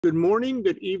Good morning,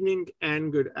 good evening,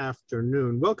 and good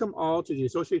afternoon. Welcome all to the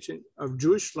Association of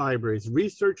Jewish Libraries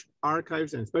Research,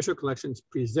 Archives, and Special Collections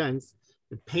presents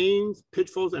the pains,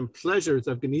 pitfalls, and pleasures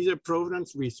of Genizah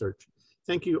Provenance research.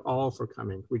 Thank you all for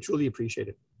coming. We truly appreciate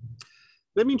it.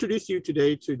 Let me introduce you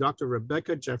today to Dr.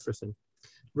 Rebecca Jefferson.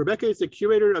 Rebecca is the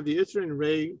curator of the Isser and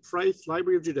Ray Price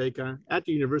Library of Judaica at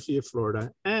the University of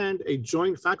Florida and a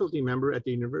joint faculty member at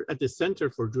the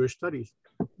Center for Jewish Studies.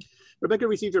 Rebecca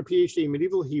received her PhD in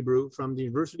medieval Hebrew from the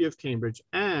University of Cambridge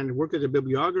and worked as a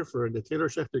bibliographer in the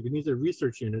Taylor-Schechter Genizah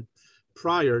Research Unit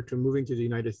prior to moving to the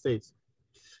United States.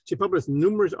 She published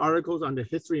numerous articles on the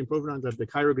history and provenance of the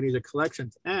Cairo Genizah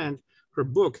collections, and her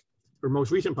book, her most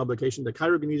recent publication, The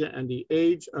Cairo Genizah and the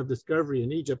Age of Discovery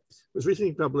in Egypt, was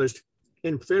recently published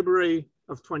in February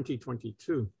of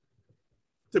 2022.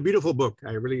 It's a beautiful book.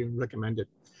 I really recommend it.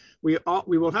 We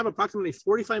will have approximately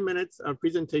 45 minutes of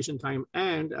presentation time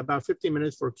and about 15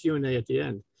 minutes for Q&A at the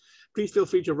end. Please feel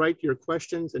free to write your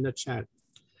questions in the chat.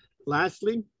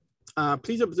 Lastly,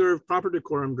 please observe proper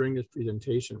decorum during this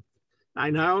presentation.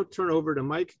 I now turn over the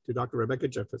mic to Dr. Rebecca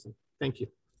Jefferson. Thank you.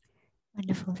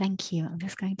 Wonderful, thank you. I'm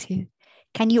just going to,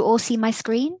 can you all see my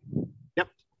screen? Yep.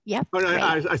 Yep. Oh, no,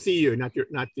 I see you, not the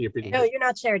presentation. No, you're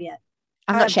not shared yet.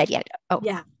 I'm not shared yet. Oh.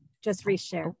 Yeah, just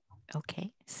reshare. Oh,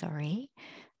 okay, sorry.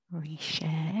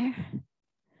 Reshare.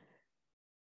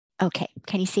 Okay,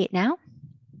 can you see it now?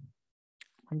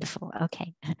 Wonderful,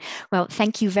 okay. Well,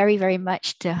 thank you very, very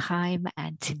much to Chaim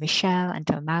and to Michelle and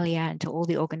to Amalia and to all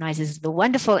the organizers of the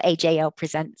wonderful AJL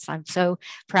Presents. I'm so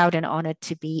proud and honored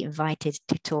to be invited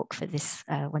to talk for this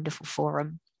wonderful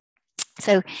forum.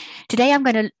 So today I'm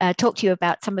going to talk to you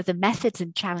about some of the methods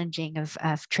and challenging of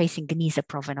tracing Genizah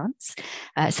provenance,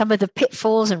 some of the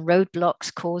pitfalls and roadblocks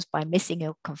caused by missing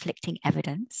or conflicting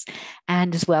evidence,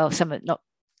 and as well, some of not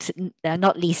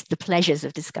least the pleasures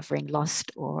of discovering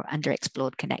lost or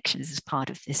underexplored connections as part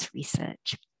of this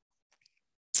research.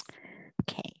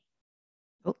 Okay.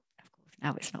 Oh, of course,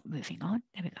 now it's not moving on.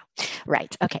 There we go.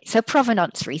 Right. Okay. So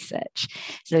provenance research.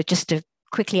 So just to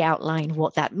quickly outline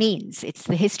what that means. It's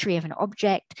the history of an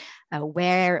object,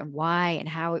 where and why and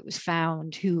how it was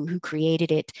found, who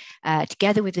created it,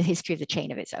 together with the history of the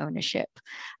chain of its ownership.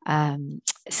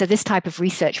 So this type of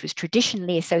research was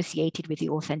traditionally associated with the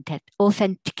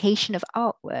authentication of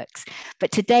artworks,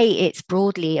 but today it's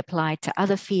broadly applied to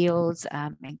other fields,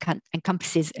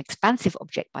 encompasses expansive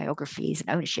object biographies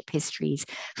and ownership histories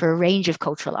for a range of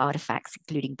cultural artifacts,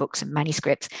 including books and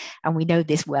manuscripts. And we know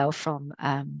this well from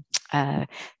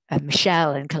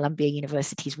Michelle and Columbia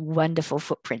University's wonderful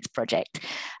Footprints project.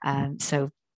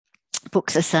 So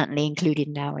books are certainly included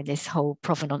now in this whole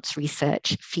provenance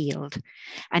research field.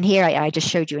 And here I just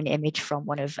showed you an image from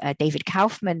one of David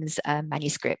Kaufman's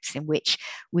manuscripts, in which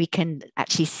we can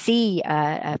actually see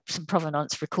some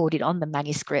provenance recorded on the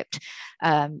manuscript,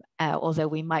 although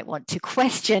we might want to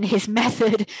question his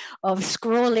method of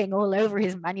scrawling all over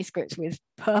his manuscripts with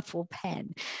purple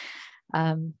pen.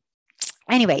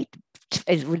 Anyway,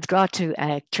 with regard to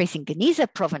tracing Genizah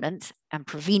provenance and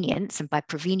provenience, and by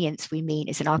provenience we mean,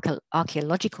 it's an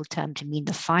archaeological term to mean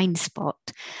the find spot,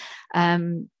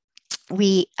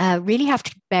 we really have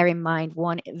to bear in mind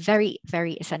one very,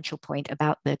 very essential point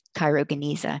about the Cairo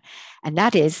Genizah, and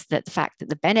that is that the fact that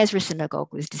the Ben Ezra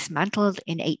synagogue was dismantled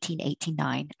in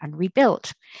 1889 and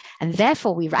rebuilt, and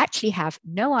therefore we actually have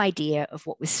no idea of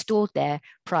what was stored there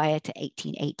prior to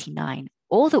 1889.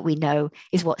 All that we know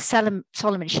is what Solomon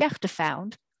Schechter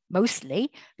found,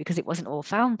 mostly because it wasn't all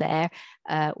found there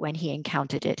when he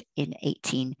encountered it in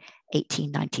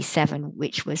 1897,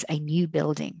 which was a new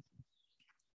building.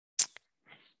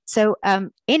 So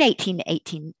in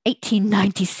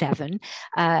 1897,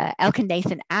 Elkan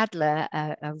Nathan Adler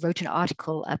wrote an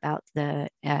article about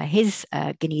his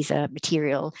Genizah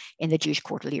material in the Jewish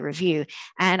Quarterly Review.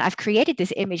 And I've created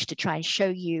this image to try and show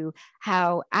you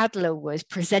how Adler was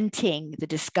presenting the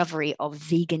discovery of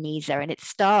the Genizah. And it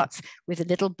starts with the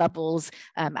little bubbles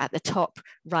at the top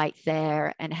right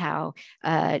there, and how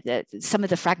some of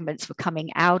the fragments were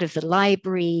coming out of the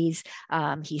libraries.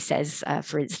 He says,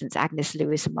 for instance, Agnes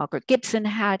Lewis and Margaret Gibson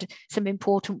had some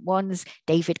important ones.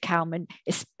 David Cowman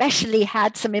especially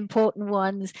had some important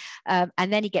ones.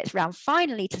 And then he gets round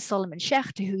finally to Solomon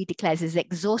Schechter, who he declares has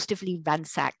exhaustively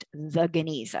ransacked the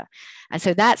Genizah. And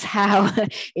so that's how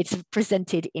it's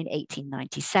presented in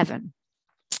 1897.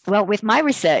 Well, with my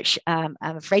research, I'm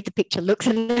afraid the picture looks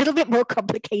a little bit more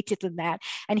complicated than that.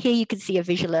 And here you can see a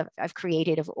visual I've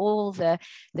created of all the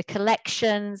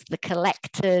collections, the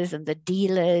collectors and the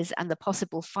dealers and the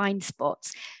possible find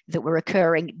spots that were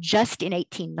occurring just in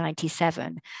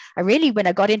 1897. I really, when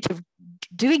I got into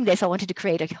doing this, I wanted to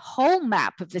create a whole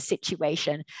map of the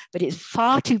situation, but it's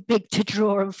far too big to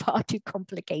draw and far too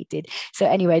complicated. So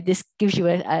anyway, this gives you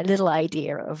a little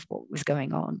idea of what was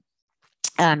going on.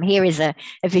 Here is a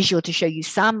visual to show you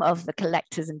some of the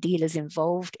collectors and dealers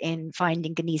involved in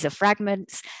finding Genizah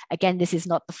fragments. Again, this is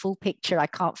not the full picture. I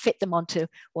can't fit them onto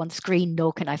one screen,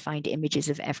 nor can I find images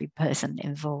of every person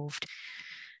involved.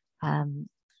 And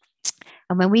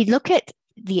when we look at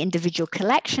the individual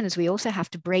collections, we also have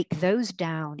to break those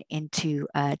down into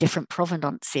different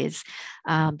provenances,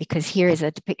 because here is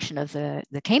a depiction of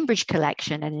the Cambridge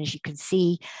collection. And as you can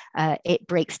see, it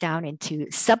breaks down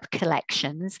into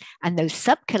sub-collections, and those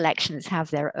sub-collections have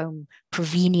their own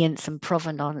provenience and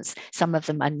provenance, some of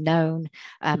them unknown,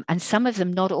 and some of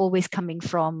them not always coming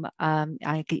from,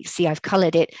 I can see I've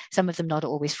colored it, some of them not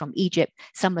always from Egypt,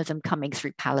 some of them coming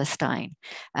through Palestine.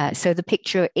 So the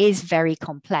picture is very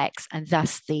complex, and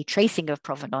thus the tracing of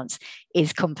provenance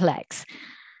is complex.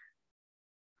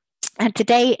 And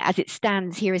today, as it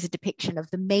stands, here is a depiction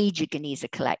of the major Genizah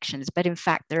collections, but in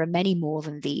fact, there are many more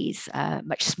than these,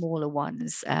 much smaller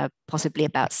ones, possibly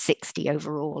about 60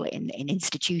 overall in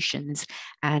institutions,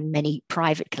 and many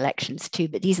private collections too,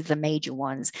 but these are the major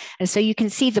ones. And so you can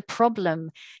see the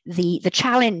problem, the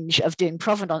challenge of doing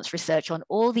provenance research on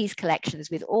all these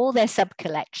collections with all their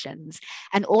sub-collections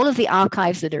and all of the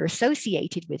archives that are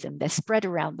associated with them. They're spread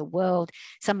around the world.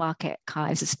 Some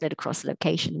archives are split across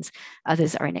locations,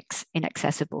 others are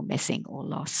inaccessible, missing, or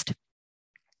lost.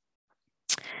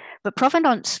 But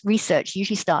provenance research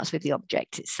usually starts with the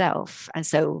object itself. And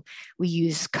so we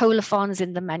use colophons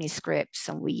in the manuscripts,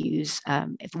 and we use,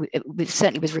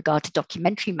 certainly with regard to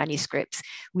documentary manuscripts,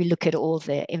 we look at all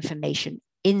the information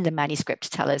in the manuscript to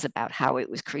tell us about how it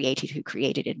was created, who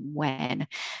created it, and when.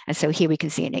 And so here we can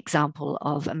see an example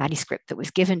of a manuscript that was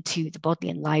given to the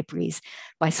Bodleian Libraries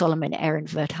by Solomon Aaron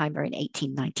Wertheimer in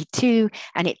 1892.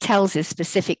 And it tells us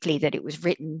specifically that it was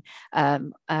written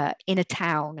in a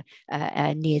town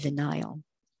near the Nile.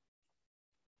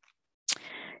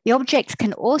 The objects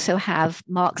can also have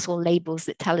marks or labels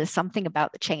that tell us something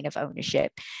about the chain of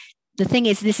ownership. The thing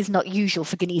is, this is not usual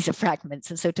for Genizah fragments,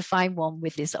 and so to find one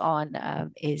with this on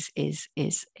is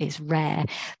rare.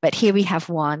 But here we have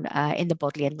one in the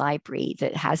Bodleian Library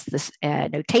that has this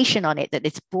notation on it that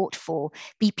it's bought for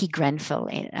B.P. Grenfell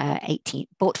in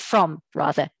bought from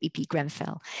B.P.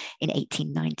 Grenfell in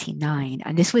 1899,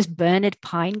 and this was Bernard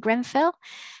Pine Grenfell.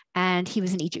 And he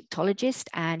was an Egyptologist,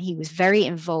 and he was very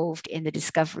involved in the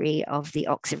discovery of the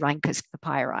Oxyrhynchus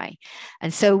papyri.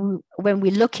 And so when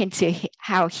we look into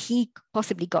how he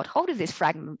possibly got hold of this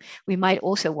fragment, we might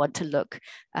also want to look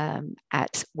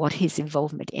at what his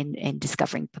involvement in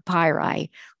discovering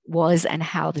papyri was and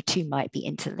how the two might be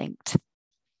interlinked.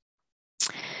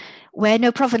 Where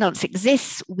no provenance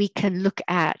exists, we can look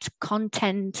at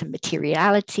content and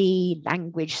materiality,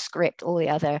 language, script, all the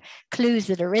other clues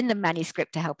that are in the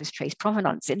manuscript to help us trace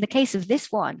provenance. In the case of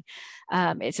this one,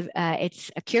 it's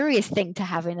a curious thing to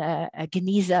have in a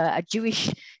Genizah, a Jewish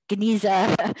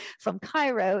Genizah from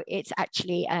Cairo. It's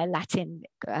actually a Latin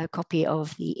copy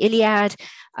of the Iliad,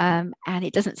 and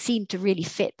it doesn't seem to really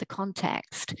fit the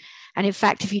context. And in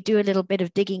fact, if you do a little bit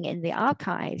of digging in the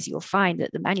archives, you'll find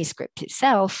that the manuscript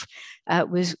itself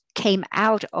came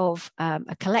out of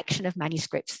a collection of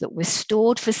manuscripts that was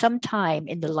stored for some time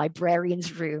in the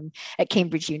librarian's room at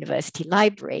Cambridge University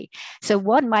Library. So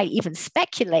one might even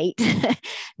speculate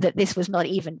that this was not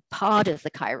even part of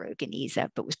the Cairo Genizah,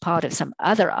 but was part of some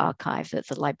other archive that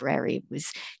the librarian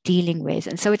was dealing with.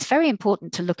 And so it's very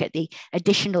important to look at the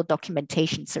additional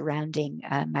documentation surrounding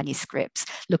manuscripts,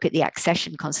 look at the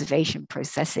accession, conservation,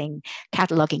 processing,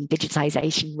 cataloging,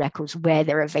 digitization records where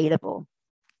they're available,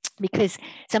 because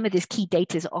some of this key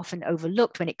data is often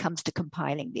overlooked when it comes to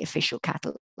compiling the official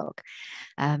catalog.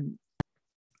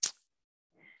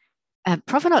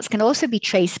 Provenance can also be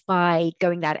traced by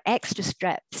going that extra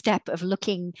step of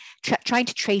looking, trying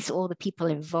to trace all the people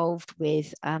involved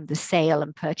with the sale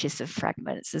and purchase of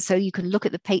fragments. And so you can look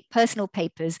at the personal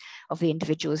papers of the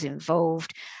individuals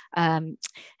involved.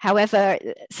 However,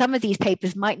 some of these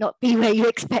papers might not be where you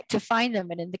expect to find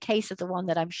them. And in the case of the one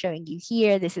that I'm showing you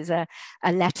here, this is a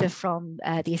letter from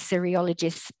the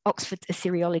Assyriologist, Oxford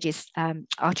Assyriologist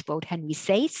Archibald Henry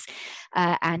Sayce,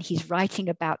 and he's writing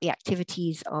about the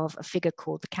activities of a figure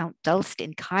called the Count Dulst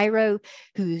in Cairo,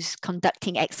 who's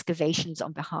conducting excavations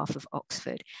on behalf of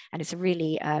Oxford. And it's a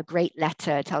really great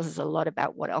letter. It tells us a lot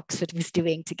about what Oxford was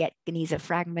doing to get Genizah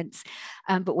fragments.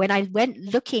 But when I went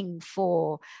looking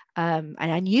for And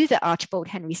I knew that Archibald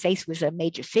Henry Sayce was a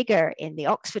major figure in the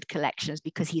Oxford collections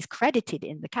because he's credited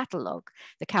in the catalogue.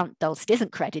 The Count Dulst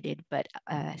isn't credited, but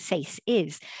Sayce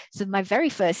is. So my very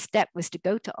first step was to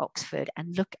go to Oxford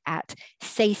and look at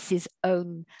Sayce's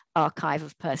own archive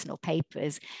of personal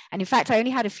papers. And in fact, I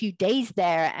only had a few days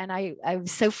there, and I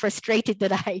was so frustrated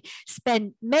that I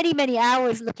spent many, many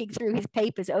hours looking through his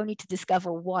papers only to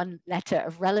discover one letter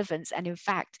of relevance. And in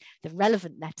fact, the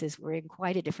relevant letters were in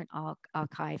quite a different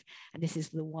archive. And this is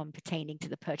the one pertaining to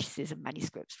the purchases of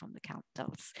manuscripts from the Count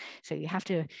Dulst. So you have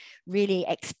to really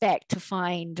expect to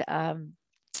find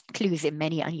clues in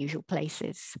many unusual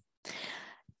places.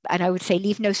 And I would say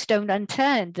leave no stone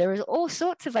unturned. There are all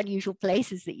sorts of unusual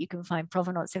places that you can find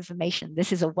provenance information.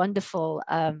 This is a wonderful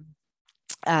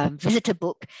visitor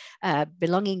book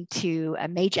belonging to a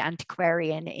major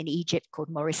antiquarian in Egypt called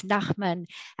Maurice Nachman,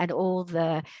 and all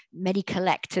the many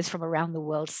collectors from around the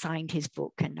world signed his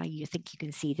book. And now you think you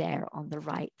can see there on the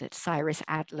right that Cyrus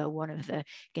Adler, one of the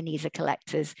Genizah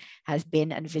collectors, has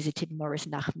been and visited Maurice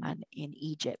Nachman in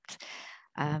Egypt.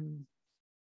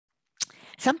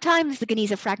 Sometimes the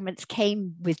Genizah fragments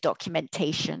came with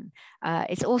documentation.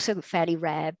 It's also fairly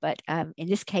rare, but in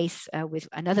this case, with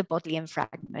another Bodleian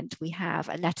fragment, we have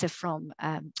a letter from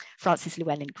Francis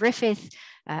Llewellyn Griffith,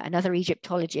 another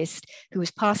Egyptologist, who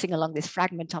was passing along this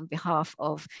fragment on behalf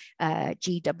of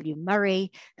G.W.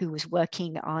 Murray, who was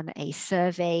working on a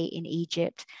survey in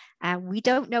Egypt. And we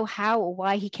don't know how or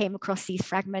why he came across these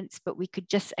fragments, but we could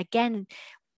just, again,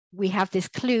 we have this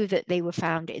clue that they were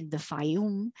found in the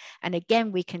Fayum. And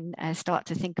again, we can start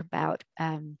to think about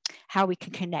how we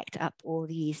can connect up all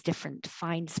these different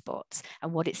find spots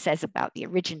and what it says about the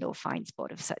original find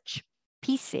spot of such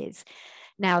pieces.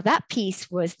 Now, that piece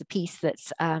was the piece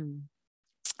that's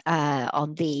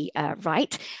on the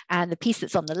right, and the piece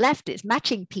that's on the left is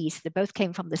matching piece. They both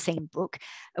came from the same book.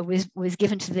 Was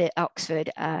given to the Oxford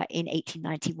in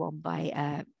 1891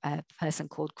 by a person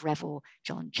called Greville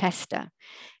John Chester.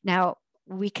 Now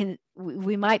we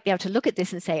might be able to look at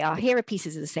this and say, oh, here are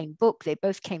pieces of the same book. They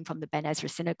both came from the Ben Ezra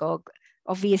synagogue.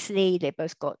 Obviously, they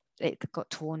both got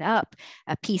torn up.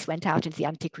 A piece went out into the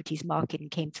antiquities market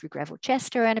and came through Greville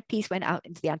Chester, and a piece went out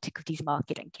into the antiquities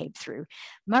market and came through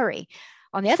Murray.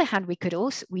 On the other hand,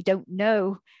 we don't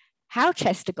know how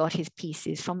Chester got his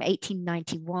pieces. From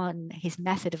 1891, his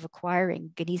method of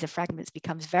acquiring Genizah fragments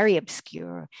becomes very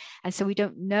obscure. And so we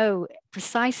don't know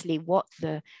precisely what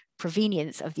the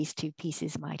provenience of these two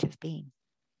pieces might have been.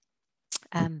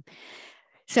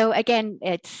 So again,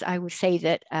 I would say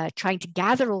that trying to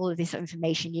gather all of this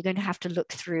information, you're going to have to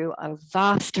look through a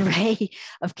vast array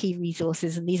of key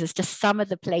resources. And these are just some of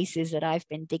the places that I've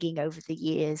been digging over the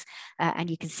years. And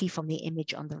you can see from the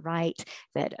image on the right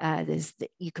that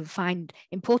you can find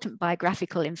important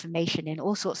biographical information in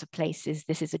all sorts of places.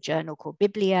 This is a journal called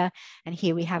Biblia. And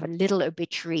here we have a little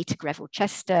obituary to Greville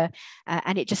Chester.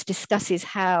 And it just discusses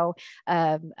how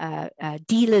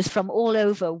dealers from all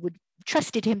over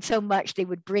trusted him so much they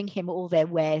would bring him all their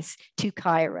wares to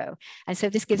Cairo. And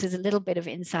so this gives us a little bit of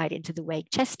insight into the way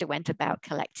Chester went about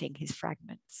collecting his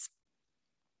fragments.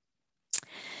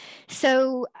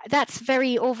 So that's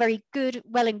all very good,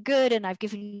 well and good, and I've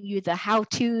given you the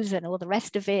how-tos and all the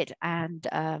rest of it. And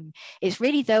it's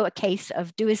really, though, a case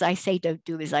of do as I say, don't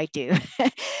do as I do,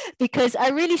 because I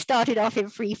really started off in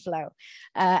free flow.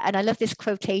 And I love this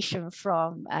quotation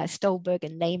from Stolberg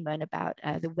and Lehman about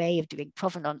the way of doing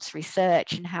provenance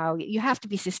research and how you have to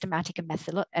be systematic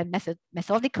and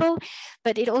methodical,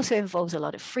 but it also involves a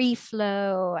lot of free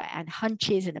flow and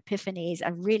hunches and epiphanies.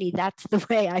 And really, that's the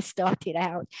way I started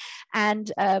out.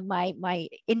 And my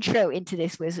intro into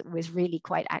this was really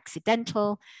quite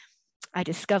accidental. I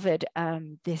discovered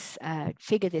this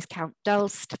figure, this Count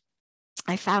Dulst.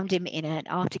 I found him in an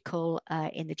article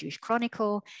in the Jewish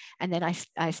Chronicle, and then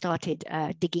I started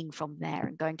digging from there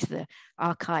and going to the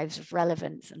archives of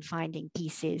relevance and finding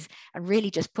pieces and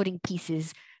really just putting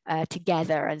pieces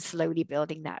together and slowly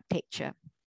building that picture.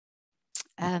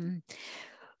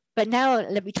 But now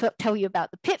let me tell you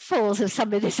about the pitfalls of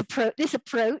some of this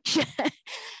approach,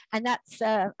 and that's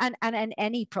and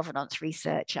any provenance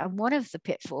research. And one of the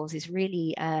pitfalls is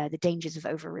really the dangers of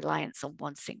over-reliance on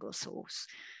one single source,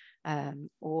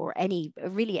 or any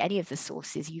of the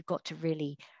sources. You've got to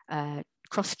really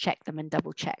cross-check them and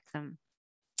double-check them.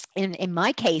 in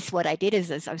my case, what I did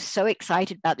is I was so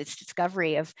excited about this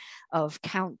discovery of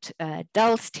Count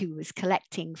Dulst, who was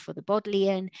collecting for the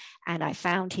Bodleian, and I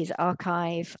found his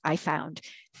archive. I found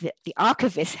the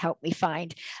archivist helped me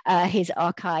find his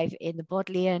archive in the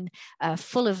Bodleian,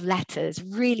 full of letters,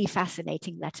 really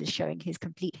fascinating letters showing his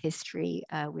complete history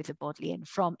with the Bodleian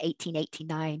from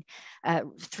 1889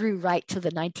 through right to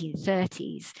the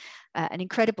 1930s. An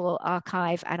incredible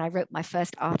archive, and I wrote my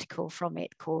first article from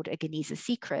it called A Genizah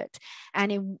Secret.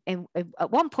 And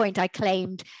at one point I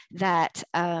claimed that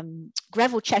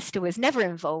Greville Chester was never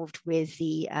involved with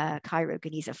the Cairo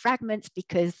Genizah fragments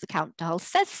because the Count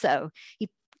Dulst says so. He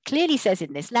clearly says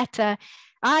in this letter,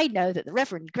 I know that the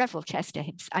Reverend Greville Chester,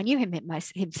 I knew him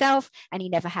himself, and he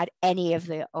never had any of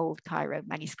the old Cairo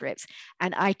manuscripts.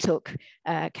 And I took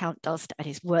Count Dulst at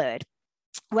his word.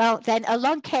 Well, then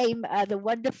along came the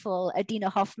wonderful Adina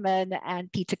Hoffman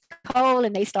and Peter Cole,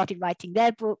 and they started writing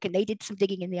their book, and they did some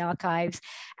digging in the archives.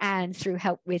 And through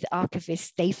help with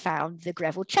archivists, they found the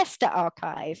Greville Chester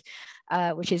archive,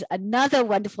 which is another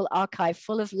wonderful archive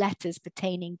full of letters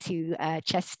pertaining to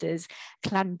Chester's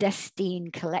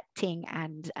clandestine collecting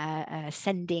and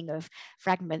sending of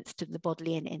fragments to the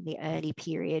Bodleian in the early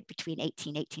period between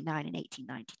 1889 and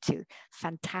 1892.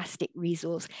 Fantastic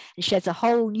resource, and sheds a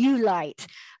whole new light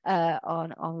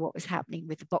on what was happening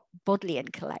with the Bodleian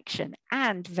collection,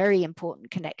 and very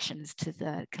important connections to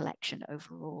the collection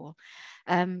overall.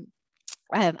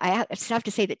 I just have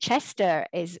to say that Chester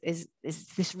is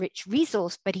this rich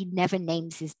resource, but he never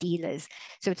names his dealers.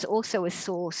 So it's also a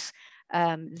source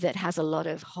that has a lot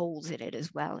of holes in it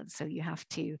as well. And so you have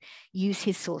to use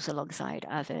his source alongside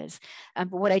others.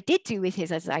 But what I did do with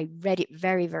his, as I read it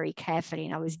very, very carefully,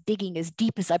 and I was digging as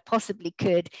deep as I possibly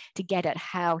could to get at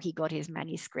how he got his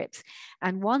manuscripts.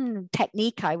 And one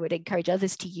technique I would encourage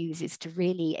others to use is to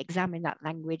really examine that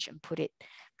language and put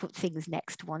things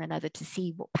next to one another to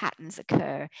see what patterns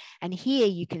occur. And here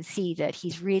you can see that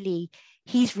he's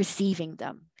receiving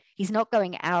them. He's not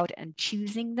going out and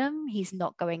choosing them. He's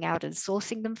not going out and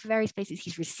sourcing them for various places.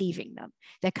 He's receiving them.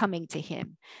 They're coming to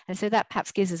him. And so that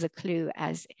perhaps gives us a clue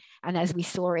as we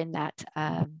saw in that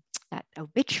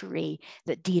obituary,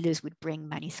 that dealers would bring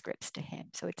manuscripts to him.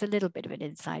 So it's a little bit of an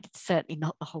insight. It's certainly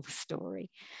not the whole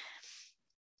story.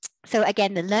 So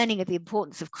again, the learning of the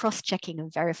importance of cross-checking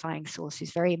and verifying sources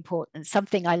is very important, and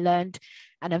something I learned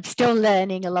and I'm still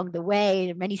learning along the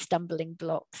way, many stumbling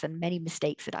blocks and many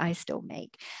mistakes that I still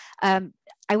make.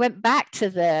 I went back to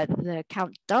the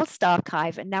Count Dulst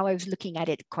archive, and now I was looking at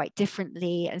it quite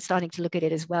differently and starting to look at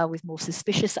it as well with more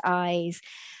suspicious eyes.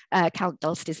 Count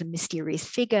Dulst is a mysterious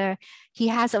figure. He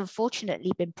has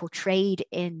unfortunately been portrayed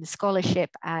in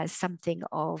scholarship as something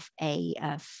of a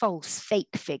false,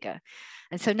 fake figure.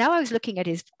 And so now I was looking at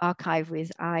his archive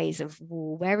with eyes of,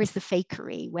 well, where is the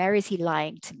fakery? Where is he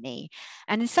lying to me?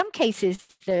 And in some cases,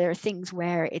 there are things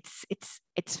where it's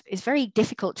very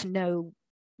difficult to know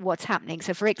what's happening.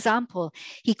 So for example,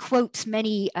 he quotes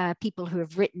many people who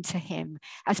have written to him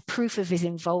as proof of his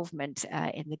involvement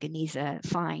in the Genizah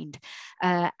find.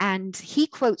 And he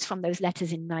quotes from those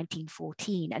letters in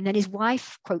 1914, and then his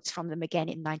wife quotes from them again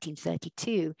in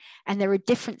 1932. And there are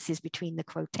differences between the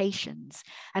quotations.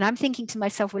 And I'm thinking to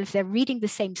myself, well, if they're reading the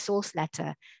same source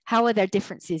letter, how are there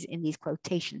differences in these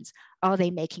quotations? Are they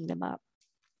making them up?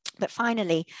 But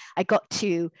finally, I got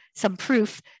to some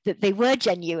proof that they were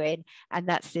genuine, and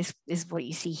this is what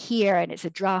you see here, and it's a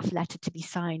draft letter to be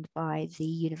signed by the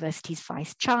university's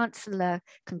vice chancellor,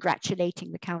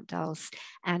 congratulating the Count Dulst,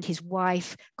 and his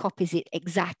wife copies it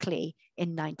exactly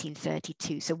in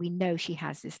 1932. So we know she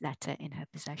has this letter in her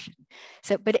possession.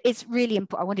 So, but it's really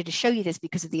important. I wanted to show you this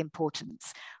because of the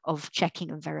importance of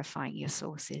checking and verifying your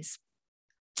sources.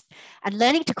 And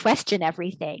learning to question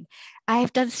everything. I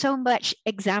have done so much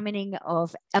examining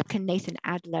of Elkanathan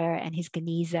Adler and his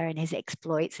Genizah and his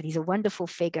exploits, and he's a wonderful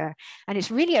figure. And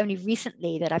it's really only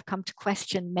recently that I've come to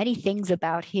question many things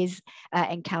about his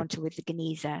encounter with the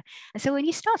Genizah. And so when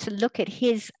you start to look at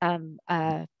his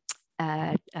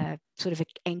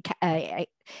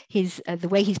the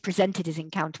way he's presented his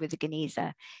encounter with the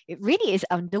Genizah, it really is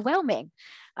underwhelming.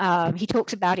 He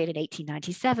talks about it in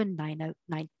 1897,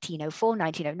 1904,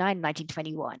 1909,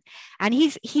 1921. And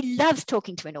he loves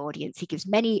talking to an audience. He gives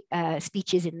many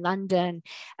speeches in London.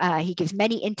 He gives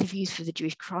many interviews for the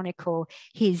Jewish Chronicle.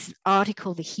 His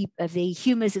article, The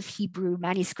Humors of Hebrew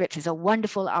Manuscripts, is a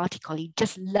wonderful article. He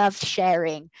just loves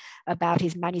sharing about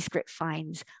his manuscript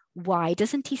finds. Why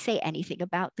doesn't he say anything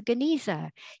about the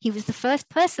Genizah? He was the first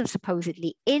person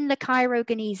supposedly in the Cairo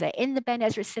Genizah, in the Ben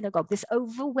Ezra synagogue, this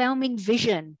overwhelming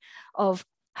vision of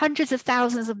hundreds of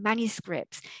thousands of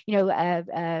manuscripts,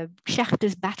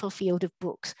 Schechter's battlefield of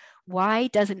books. Why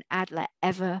doesn't Adler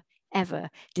ever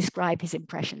describe his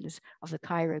impressions of the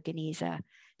Cairo Genizah?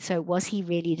 So was he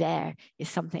really there is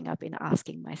something I've been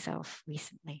asking myself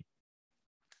recently.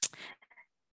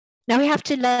 Now we have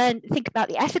to think about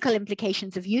the ethical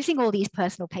implications of using all these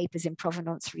personal papers in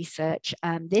provenance research.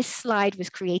 This slide was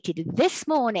created this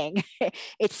morning.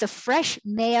 It's a fresh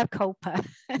mea culpa.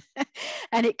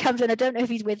 And it comes, and I don't know if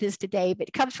he's with us today, but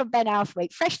it comes from Ben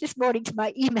Althwaite, fresh this morning to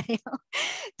my email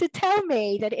to tell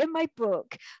me that in my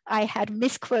book, I had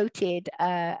misquoted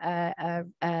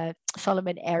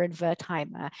Solomon Aaron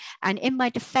Wertheimer. And in my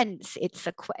defense,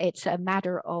 it's a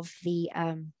matter of the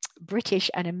British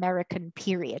and American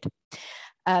period.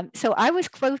 So I was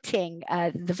quoting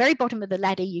the very bottom of the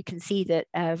letter. You can see that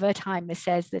Wertheimer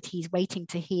says that he's waiting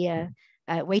to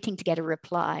get a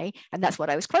reply, and that's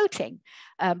what I was quoting.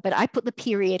 But I put the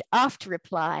period after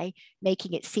reply,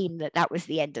 making it seem that that was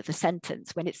the end of the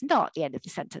sentence, when it's not the end of the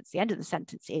sentence. The end of the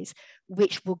sentence is,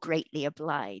 which will greatly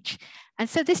oblige. And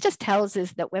so this just tells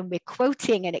us that when we're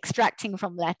quoting and extracting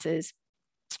from letters,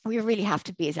 we really have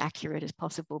to be as accurate as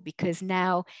possible, because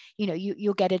now,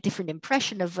 you'll get a different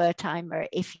impression of Wertheimer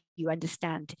if you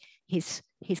understand his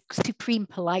supreme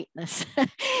politeness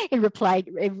in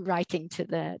writing to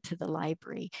the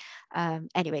library.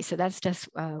 Anyway, so that's just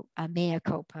a mea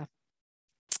culpa.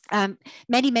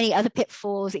 Many other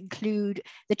pitfalls include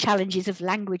the challenges of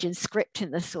language and script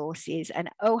in the sources. And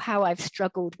oh, how I've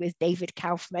struggled with David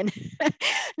Kaufman.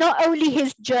 Not only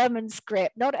his German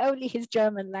script, not only his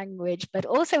German language, but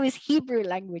also his Hebrew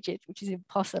language, which is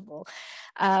impossible.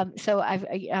 So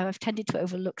I've tended to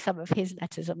overlook some of his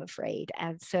letters, I'm afraid.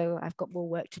 And so I've got more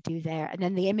work to do there. And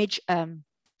then the image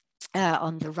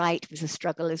on the right was a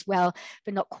struggle as well,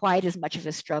 but not quite as much of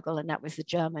a struggle. And that was the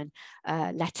German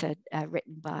letter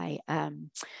written by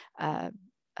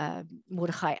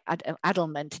Mordechai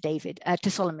Adelman to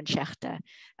Solomon Schechter.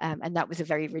 And that was a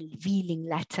very revealing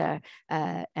letter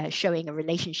showing a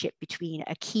relationship between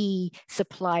a key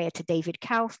supplier to David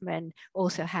Kaufman,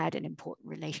 also had an important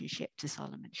relationship to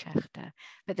Solomon Schechter.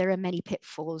 But there are many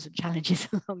pitfalls and challenges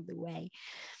along the way.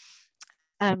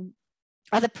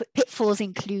 Other pitfalls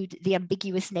include the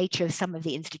ambiguous nature of some of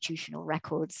the institutional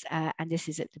records, and this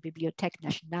is at the Bibliothèque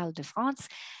Nationale de France,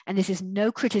 and this is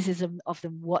no criticism of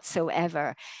them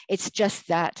whatsoever. It's just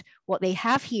that what they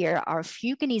have here are a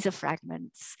few Genizah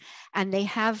fragments, and they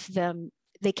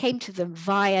came to them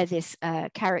via this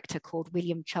character called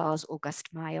William Charles Auguste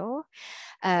Maillot.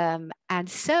 And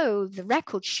so the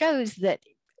record shows that,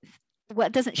 well,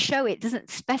 it doesn't show it, doesn't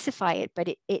specify it, but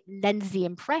it lends the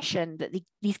impression that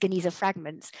these Genizah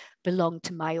fragments belong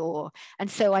to Maillot. And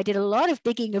so I did a lot of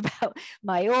digging about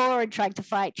Maillot and trying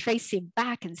to trace him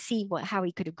back and see how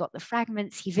he could have got the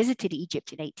fragments. He visited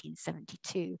Egypt in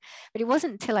 1872, but it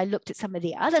wasn't until I looked at some of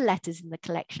the other letters in the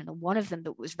collection, and one of them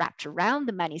that was wrapped around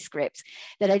the manuscripts,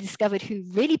 that I discovered who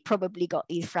really probably got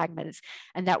these fragments.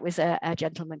 And that was a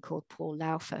gentleman called Paul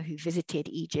Laufer, who visited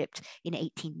Egypt in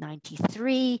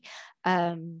 1893.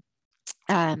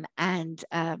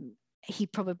 He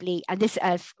probably, and this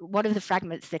one of the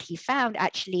fragments that he found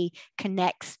actually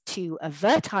connects to a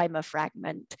Wertheimer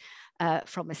fragment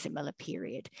from a similar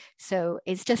period. So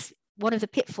it's just one of the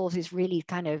pitfalls is really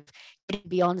kind of getting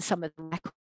beyond some of the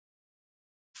record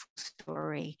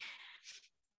story.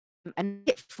 And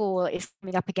pitfall is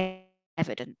coming up against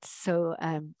evidence. So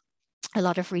a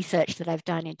lot of research that I've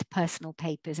done into personal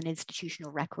papers and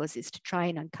institutional records is to try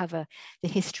and uncover the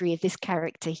history of this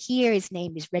character here. His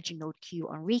name is Reginald Q.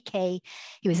 Enrique.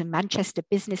 He was a Manchester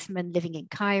businessman living in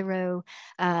Cairo.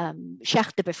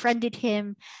 Schechter befriended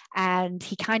him, and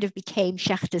he kind of became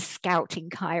Schechter's scout in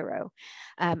Cairo.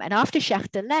 And after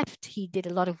Schechter left, he did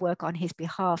a lot of work on his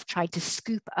behalf, trying to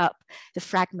scoop up the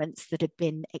fragments that had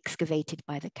been excavated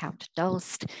by the Count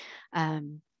d'Ulst.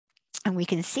 And we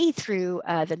can see through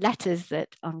the letters that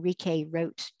Enrique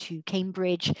wrote to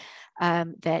Cambridge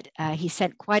that he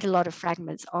sent quite a lot of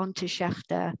fragments on to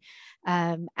Schechter.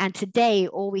 And today,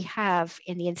 all we have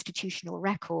in the institutional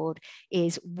record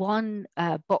is one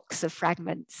box of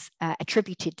fragments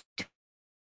attributed to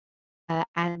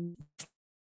and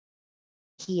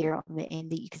here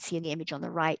you can see in the image on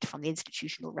the right from the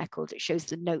institutional record, it shows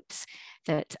the notes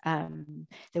that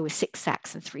there were 6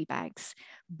 sacks and 3 bags,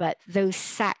 but those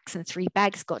sacks and 3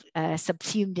 bags got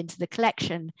subsumed into the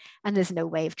collection, and there's no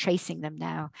way of tracing them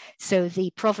now. So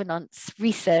the provenance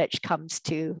research comes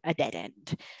to a dead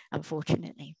end,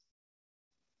 unfortunately.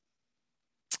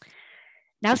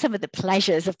 now some of the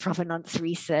pleasures of provenance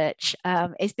research.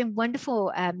 It's been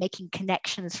wonderful making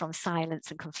connections from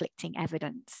silence and conflicting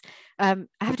evidence. I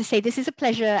have to say this is a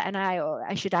pleasure, and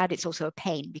I should add it's also a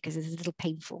pain, because there's a little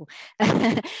painful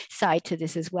side to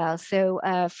this as well. So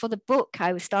for the book,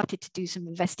 I started to do some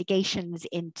investigations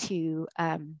into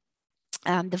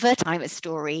the Wertheimer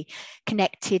story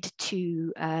connected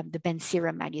to the Ben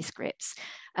Sira manuscripts.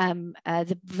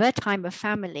 The Wertheimer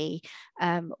family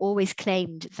always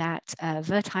claimed that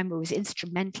Wertheimer was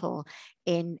instrumental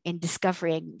in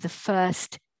discovering the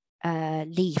first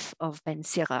leaf of Ben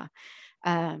Sira.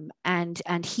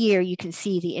 And here you can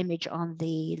see the image on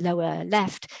the lower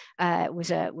left was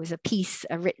a piece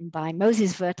written by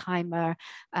Moses Wertheimer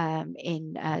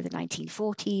in the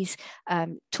 1940s,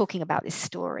 talking about this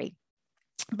story.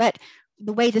 But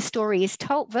the way the story is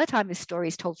told, Wertheimer's story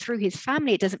is told through his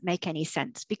family, it doesn't make any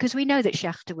sense, because we know that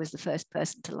Schechter was the first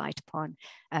person to light upon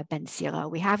Ben Sira.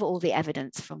 We have all the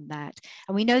evidence from that.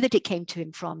 And we know that it came to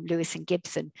him from Lewis and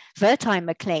Gibson.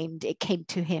 Wertheimer claimed it came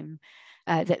to him,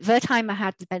 that Wertheimer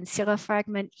had the Ben Sira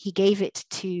fragment, he gave it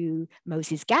to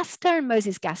Moses Gaster, and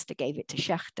Moses Gaster gave it to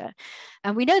Schechter.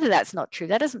 And we know that that's not true.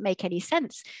 That doesn't make any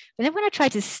sense. But then when I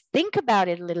tried to think about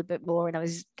it a little bit more, and I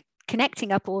was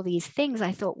connecting up all these things,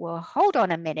 I thought, well, hold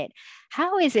on a minute.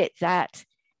 How is it that,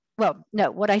 well,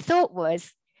 no, what I thought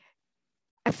was,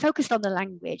 I focused on the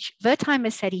language.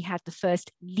 Wertheimer said he had the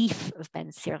first leaf of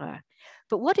Ben Sira,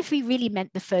 but what if he really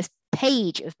meant the first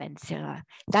page of Ben Sira?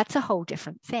 That's a whole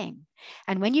different thing.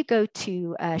 And when you go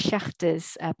to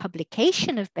Schechter's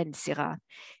publication of Ben Sira,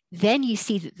 then you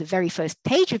see that the very first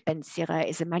page of Ben Sira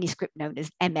is a manuscript known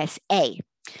as MSA.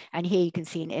 And here you can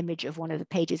see an image of one of the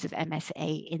pages of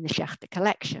MSA in the Schechter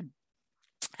collection.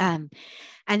 And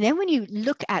then when you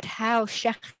look at how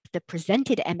Schechter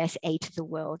presented MSA to the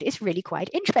world, it's really quite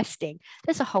interesting.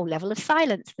 There's a whole level of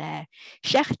silence there.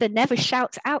 Schechter never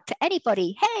shouts out to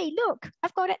anybody, hey, look,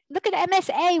 I've got it, look at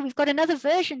MSA, we've got another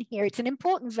version here, it's an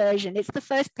important version, it's the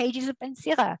first pages of Ben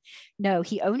Sira. No,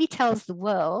 he only tells the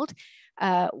world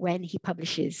when he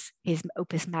publishes his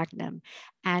opus magnum.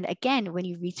 And again, when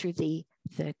you read through the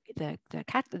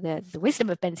wisdom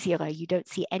of Ben Sira, you don't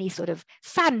see any sort of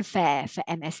fanfare for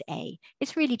MSA.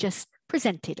 It's really just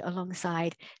presented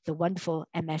alongside the wonderful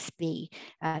MSB,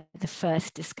 the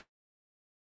first discovery.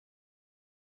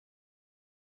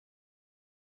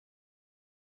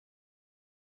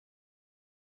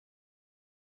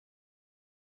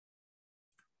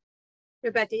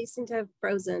 Rebecca, you seem to have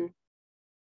frozen.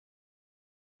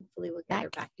 Hopefully we'll get her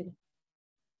back in.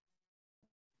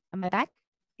 Am I back?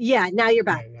 Yeah, now you're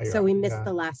back. Yeah, now you're so we back. missed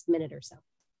the last minute or so.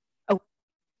 Oh,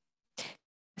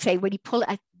 say when you pull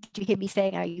it, did you hear me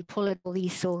saying you pull at all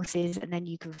these sources and then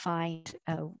you can find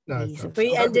ways of.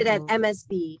 We ended at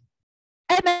MSB.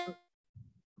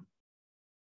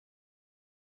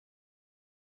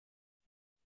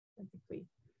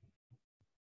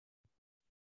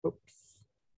 Oops.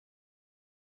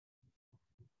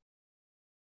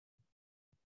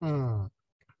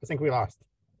 I think we lost.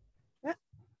 Yeah.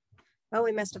 Oh,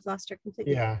 we must have lost her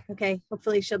completely. Yeah. Okay.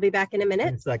 Hopefully she'll be back in a minute.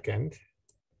 In a second.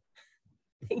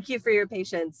 Thank you for your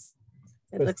patience.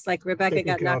 It looks like Rebecca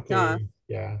got knocked off.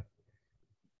 Yeah.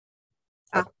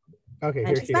 Ah. Okay, And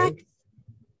here she's she back. is.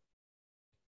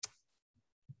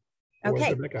 Okay.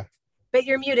 Where's Rebecca? But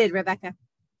you're muted, Rebecca.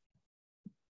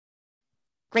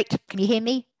 Great. Can you hear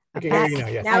me? I can hear you now,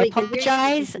 yes. Now I we can hear you.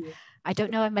 apologize. I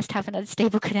don't know. I must have an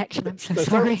unstable connection. I'm so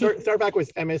sorry. Start back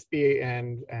with MSB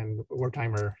and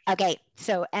Wertheimer. Okay,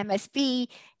 so MSB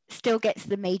still gets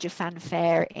the major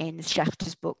fanfare in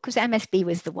Schechter's book because MSB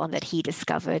was the one that he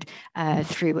discovered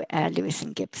through Lewis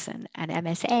and Gibson, and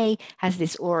MSA has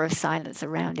this aura of silence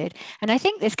around it. And I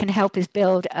think this can help us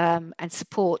build and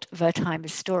support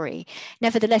Wertheimer's story.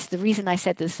 Nevertheless, the reason I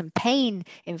said there's some pain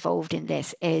involved in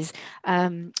this is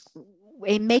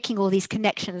in making all these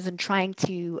connections and trying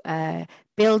to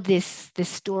build this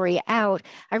story out,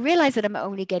 I realized that I'm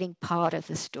only getting part of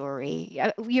the story.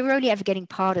 You're only ever getting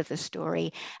part of the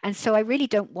story. And so I really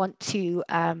don't want to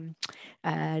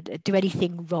do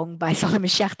anything wrong by Solomon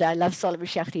Schechter. I love Solomon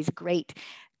Schechter. He's a great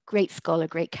scholar,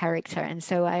 great character. And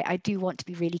so I do want to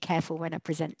be really careful when I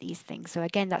present these things. So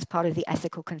again, that's part of the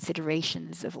ethical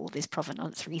considerations of all this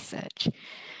provenance research.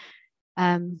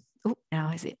 Oh, now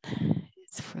is it?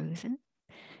 It's frozen.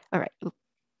 All right. Ooh,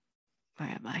 where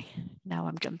am I? Now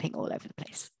I'm jumping all over the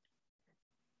place.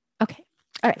 Okay.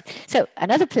 All right. So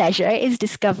another pleasure is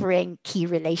discovering key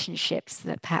relationships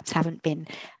that perhaps haven't been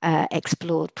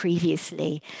explored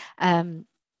previously.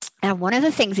 And one of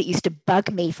the things that used to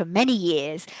bug me for many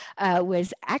years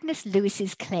was Agnes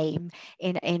Lewis's claim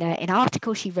in an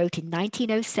article she wrote in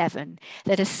 1907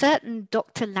 that a certain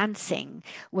Dr. Lansing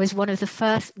was the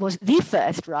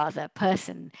first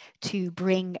person to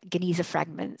bring Genizah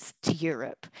fragments to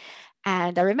Europe.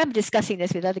 And I remember discussing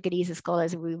this with other Genizah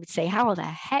scholars, and we would say, how the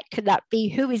heck could that be?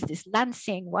 Who is this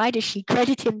Lansing? Why does she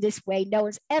credit him this way? No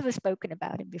one's ever spoken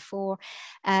about him before.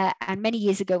 And many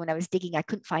years ago when I was digging, I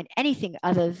couldn't find anything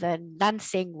other than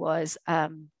Lansing was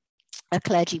a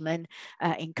clergyman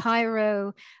in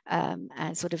Cairo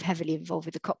and sort of heavily involved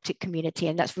with the Coptic community.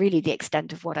 And that's really the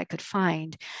extent of what I could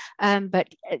find. But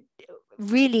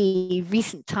really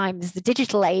recent times, the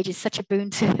digital age is such a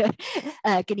boon to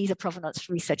Genizah provenance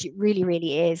research. It really,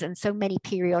 really is. And so many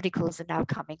periodicals are now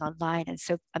coming online. And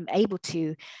so I'm able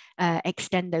to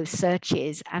extend those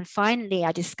searches. And finally,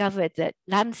 I discovered that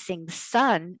Lansing's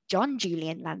son, John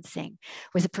Julian Lansing,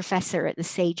 was a professor at the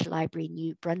Sage Library,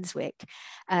 New Brunswick,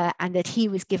 and that he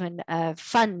was given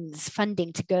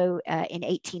funding to go in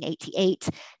 1888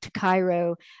 to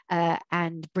Cairo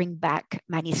and bring back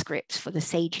manuscripts for the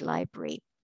Sage Library.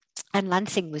 And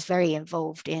Lansing was very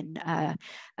involved in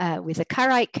with the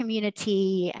Karaite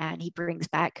community, and he brings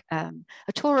back a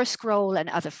Torah scroll and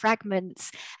other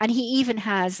fragments. And he even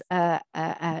has a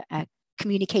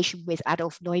communication with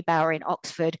Adolf Neubauer in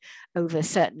Oxford over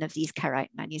certain of these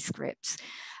Karaite manuscripts.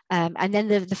 And then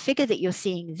the figure that you're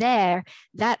seeing there,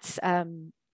 that's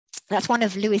one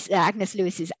of Agnes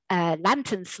Lewis's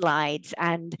lantern slides,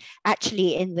 and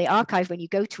actually in the archive, when you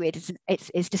go to it,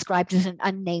 it's described as an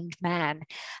unnamed man.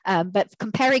 But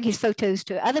comparing his photos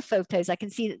to other photos, I can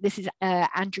see that this is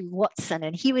Andrew Watson,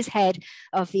 and he was head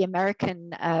of the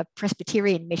American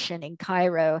Presbyterian mission in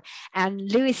Cairo. And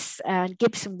Lewis and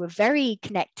Gibson were very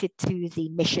connected to the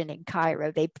mission in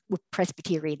Cairo. They were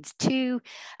Presbyterians too.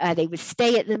 They would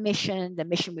stay at the mission. The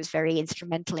mission was very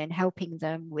instrumental in helping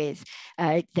them with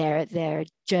their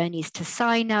journeys to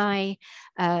Sinai.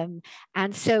 And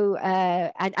so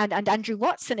Andrew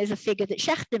Watson is a figure that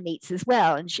Schechter meets as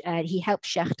well, and he helps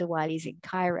Schechter while he's in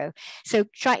Cairo. So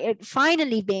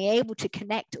finally being able to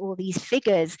connect all these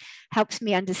figures helps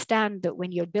me understand that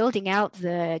when you're building out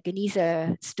the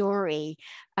Genizah story,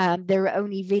 there are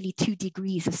only really 2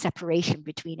 degrees of separation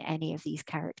between any of these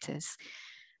characters.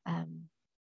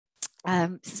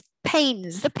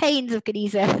 The pains of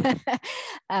Genizah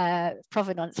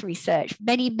provenance research,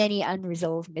 many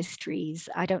unresolved mysteries.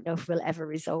 I don't know if we'll ever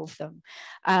resolve them.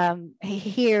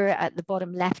 Here at the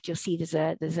bottom left, you'll see there's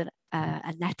a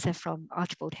letter from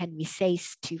Archibald Henry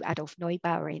Sayce to Adolf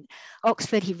Neubauer in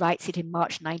Oxford. He writes it in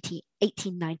March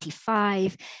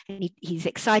 1895, and he's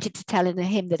excited to tell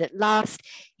him that at last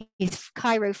his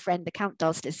Cairo friend, the Count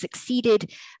d'Ulster,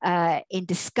 succeeded in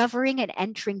discovering and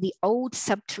entering the old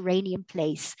subterranean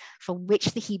place from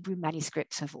which the Hebrew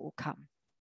manuscripts have all come.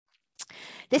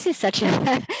 This is such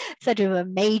a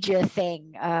major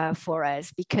thing for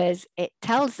us, because it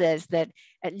tells us that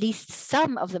at least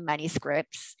some of the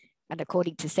manuscripts, and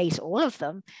according to Sayce, all of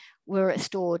them, were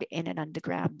stored in an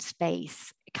underground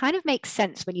space. It kind of makes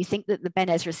sense when you think that the Ben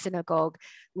Ezra synagogue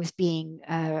was being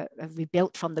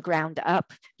rebuilt from the ground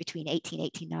up between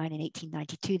 1889 and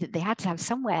 1892, that they had to have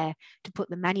somewhere to put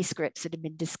the manuscripts that had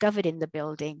been discovered in the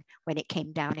building when it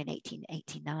came down in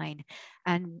 1889.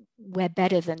 And where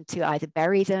better than to either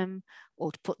bury them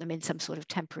or to put them in some sort of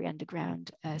temporary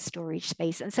underground storage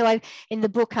space. And so in the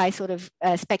book, I sort of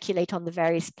speculate on the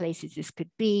various places this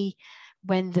could be.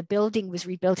 When the building was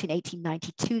rebuilt in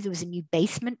 1892, there was a new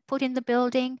basement put in the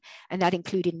building, and that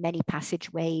included many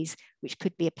passageways, which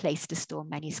could be a place to store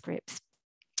manuscripts.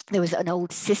 There was an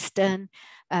old cistern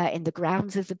in the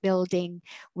grounds of the building,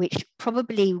 which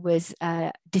probably was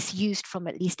disused from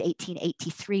at least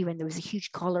 1883, when there was a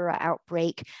huge cholera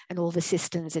outbreak and all the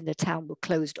cisterns in the town were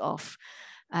closed off.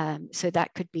 So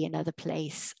that could be another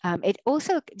place. It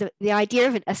also, the idea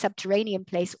of a subterranean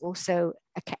place also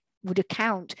would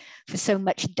account for so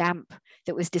much damp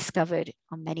that was discovered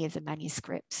on many of the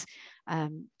manuscripts.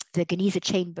 The Genizah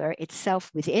chamber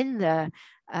itself within the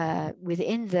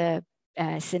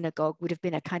synagogue would have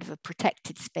been a kind of a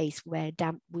protected space where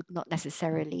damp would not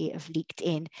necessarily have leaked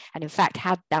in. And in fact,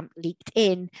 had damp leaked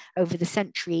in over the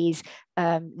centuries,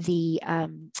 the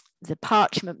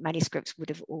parchment manuscripts would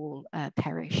have all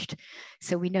perished.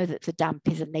 So we know that the damp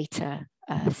is a later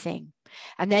thing.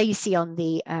 And there you see on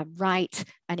the right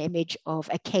an image of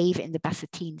a cave in the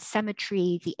Bassattine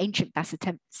Cemetery, the ancient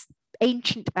Bassattine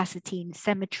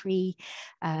Cemetery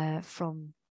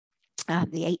from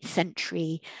the 8th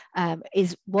century,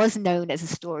 was known as a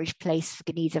storage place for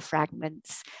Genizah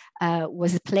fragments,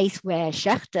 was a place where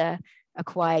Schechter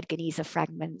acquired Genizah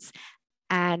fragments,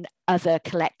 and other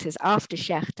collectors after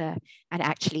Schechter, and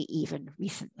actually even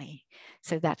recently.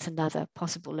 So that's another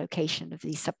possible location of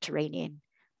the subterranean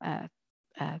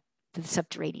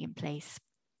place.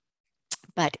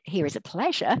 But here is a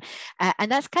pleasure,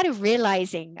 and that's kind of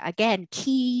realizing, again,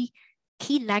 key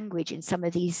language in some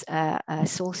of these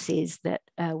sources that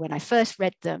when I first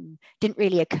read them didn't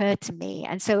really occur to me.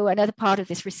 And so another part of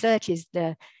this research is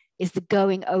the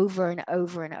going over and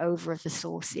over and over of the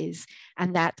sources,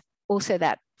 and that also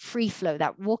that free flow,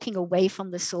 that walking away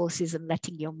from the sources and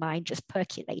letting your mind just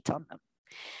percolate on them,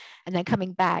 and then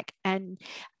coming back. And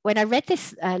when I read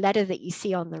this letter that you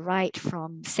see on the right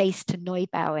from Sayce to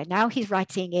Neubauer, now he's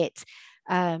writing it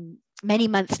many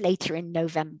months later in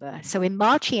November. So in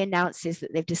March, he announces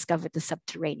that they've discovered the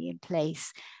subterranean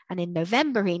place. And in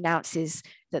November, he announces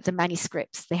that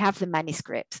they have the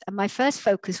manuscripts. And my first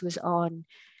focus was on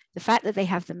the fact that they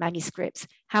have the manuscripts,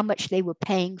 how much they were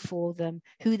paying for them,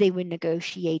 who they were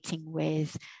negotiating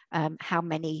with, how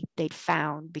many they'd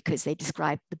found, because they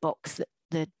described the box that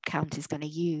the Count is going to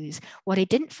use. What I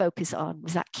didn't focus on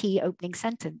was that key opening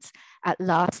sentence. At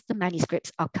last, the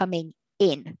manuscripts are coming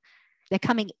in. They're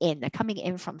coming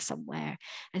in from somewhere.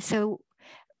 And so,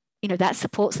 that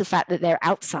supports the fact that they're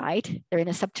outside, they're in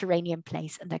a subterranean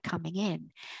place, and they're coming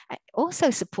in. It also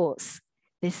supports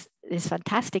this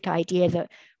fantastic idea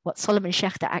that what Solomon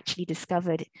Schechter actually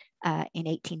discovered in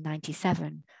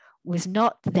 1897 was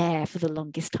not there for the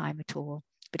longest time at all,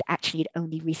 but actually had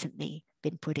only recently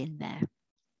been put in there.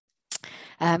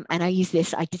 And I use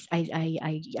this, I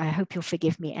hope you'll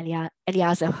forgive me,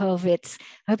 Eliezer Horowitz.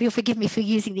 I hope you'll forgive me for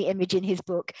using the image in his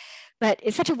book, but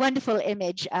it's such a wonderful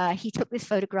image. He took this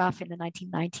photograph in the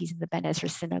 1990s in the Ben Ezra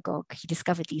synagogue. He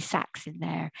discovered these sacks in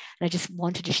there. And I just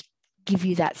wanted to give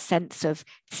you that sense of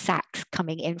sacks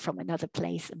coming in from another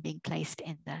place and being placed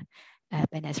in the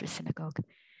Ben Ezra synagogue.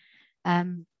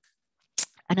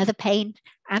 Another pain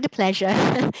and a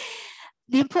pleasure.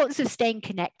 The importance of staying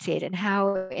connected and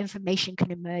how information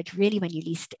can emerge really when you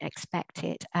least expect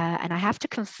it. And I have to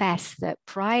confess that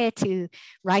prior to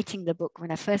writing the book, when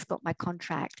I first got my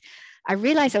contract, I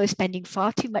realized I was spending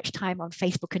far too much time on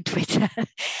Facebook and Twitter.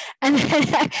 And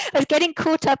then I was getting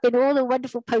caught up in all the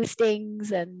wonderful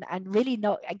postings and really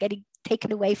not getting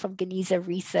taken away from Genizah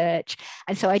research.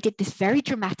 And so I did this very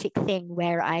dramatic thing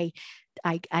where I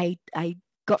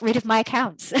got rid of my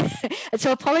accounts. And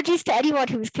so apologies to anyone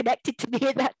who was connected to me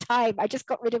at that time. I just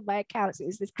got rid of my accounts. It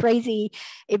was this crazy,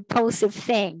 impulsive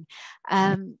thing.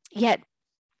 Yet,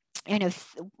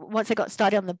 once I got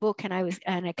started on the book and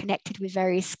I connected with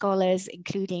various scholars,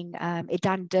 including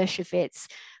Idan Dershowitz,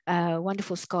 a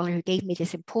wonderful scholar who gave me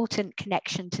this important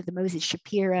connection to the Moses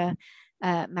Shapira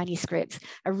manuscripts,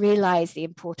 I realized the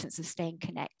importance of staying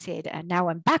connected. And now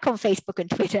I'm back on Facebook and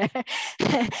Twitter.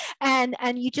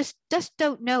 and you just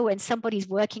don't know when somebody's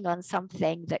working on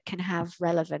something that can have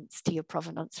relevance to your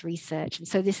provenance research. And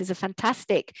so this is a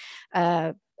fantastic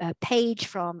page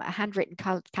from a handwritten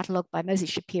catalog by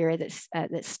Moses Shapira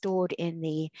that's stored in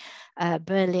the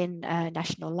Berlin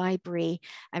National Library,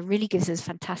 and really gives us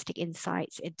fantastic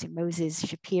insights into Moses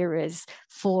Shapira's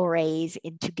forays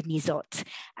into Genizot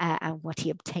and what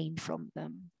he obtained from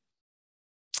them.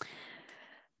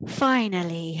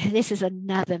 Finally, this is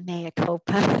another mea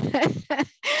culpa.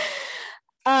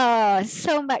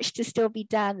 So much to still be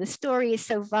done. The story is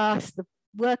so vast. The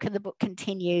work of the book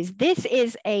continues. This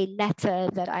is a letter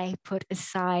that I put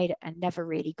aside and never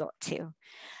really got to.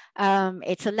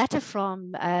 It's a letter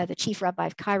from the chief rabbi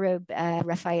of Cairo,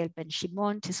 Raphael ben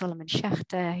Shimon, to Solomon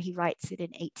Schechter. He writes it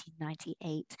in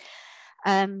 1898.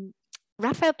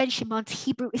 Raphael ben Shimon's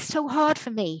Hebrew is so hard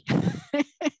for me.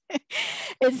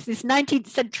 It's this 19th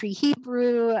century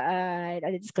Hebrew,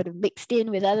 and it's kind of mixed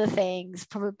in with other things,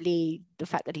 probably the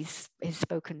fact that his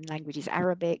spoken language is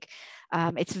Arabic.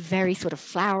 It's very sort of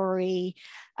flowery.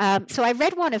 So I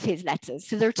read one of his letters.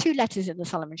 So there are two letters in the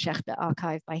Solomon Schechter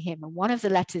archive by him. And one of the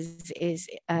letters is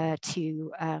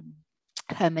to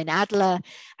Herman Adler,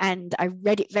 and I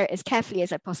read it as carefully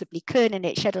as I possibly could, and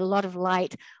it shed a lot of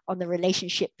light on the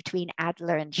relationship between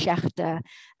Adler and Schechter,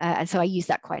 and so I used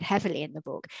that quite heavily in the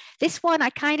book. This one,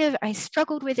 I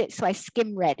struggled with it, so I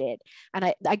skim read it,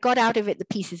 and I got out of it the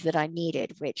pieces that I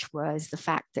needed, which was the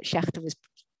fact that Schechter was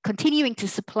continuing to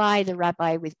supply the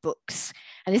rabbi with books.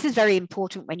 And this is very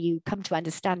important when you come to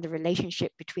understand the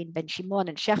relationship between Ben Shimon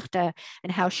and Schechter,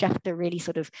 and how Schechter really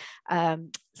sort of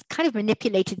kind of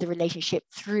manipulated the relationship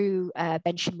through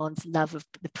Ben Shimon's love of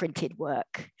the printed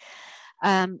work.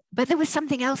 But there was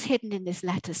something else hidden in this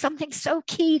letter, something so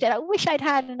key that I wish I'd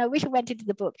had, and I wish it went into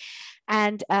the book.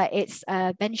 And it's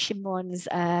Ben Shimon's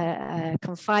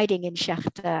confiding in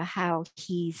Schechter how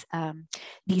he's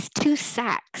these two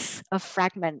sacks of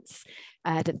fragments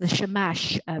that the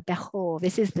Shamash, Bechor,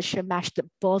 this is the Shamash that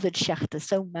bothered Schechter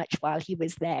so much while he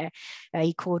was there.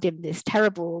 He called him this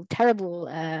terrible, terrible,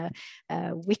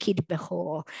 wicked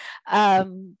Bechor.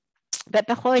 But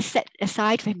Bechor is set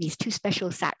aside for him these two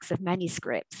special sacks of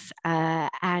manuscripts.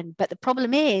 But the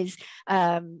problem is,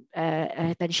 Ben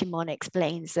Shimon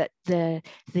explains that the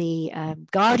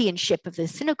guardianship of the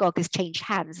synagogue has changed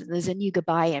hands, and there's a new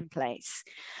Gabbai in place.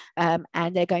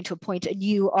 And they're going to appoint a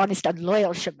new honest and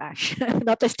loyal Shamash,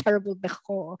 not this terrible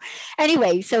Bechor.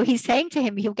 Anyway, so he's saying to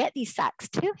him, he'll get these sacks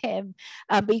to him,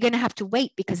 but you're going to have to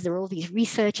wait because there are all these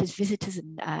researchers, visitors,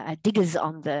 and diggers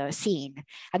on the scene.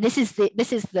 And this is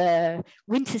the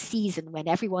winter season when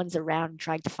everyone's around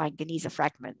trying to find Genizah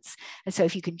fragments. And so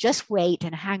if you can just wait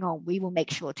and hang on, we will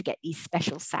make sure to get these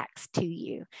special sacks to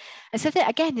you. And so that,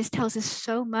 again, this tells us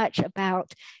so much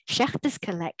about Schechter's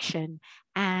collection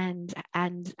and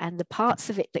the parts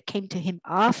of it that came to him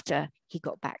after he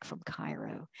got back from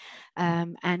Cairo.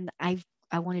 And I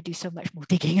want to do so much more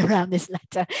digging around this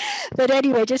letter. But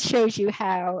anyway, it just shows you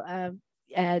how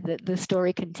the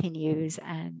story continues,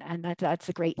 and that's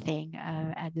a great thing.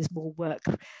 And there's more work.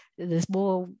 There's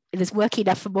work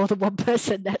enough for more than one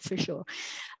person, that's for sure.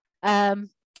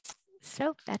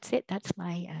 So that's it. That's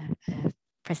my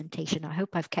presentation. I hope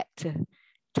I've kept to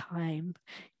time,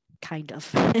 kind of.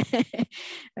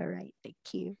 All right, thank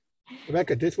you.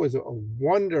 Rebecca, this was a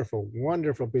wonderful,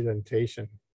 wonderful presentation.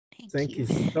 Thank you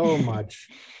so much.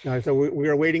 So we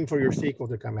are waiting for your sequel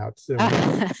to come out soon.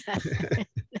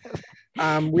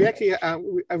 We actually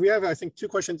we have, I think, 2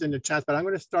 questions in the chat, but I'm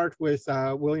going to start with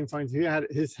William Fines. He had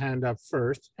his hand up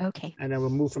first. Okay. And then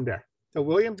we'll move from there. So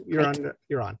William, you're on.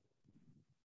 You're on.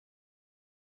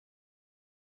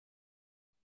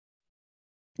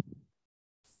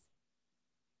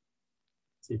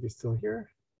 See if he's still here.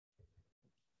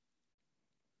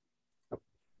 Oh.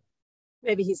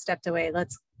 Maybe he stepped away.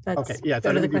 Let's okay. Yeah.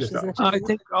 go to the questions in the chat. I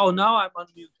think. Oh, now I'm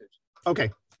unmuted.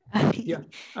 Okay. Yeah,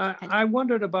 I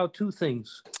wondered about 2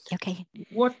 things. Okay.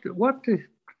 What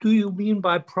do you mean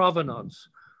by provenance?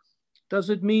 Does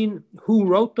it mean who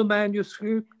wrote the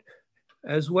manuscript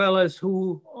as well as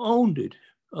who owned it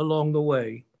along the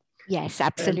way? Yes,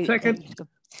 absolutely.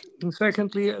 And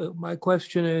secondly, my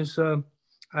question is,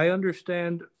 I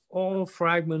understand all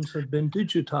fragments have been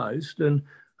digitized, and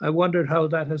I wondered how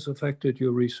that has affected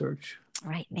your research.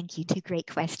 Right, thank you. 2 great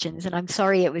questions. And I'm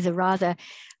sorry it was a rather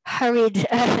hurried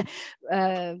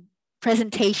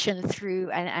presentation through,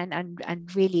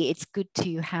 and really it's good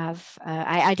to have,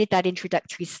 I did that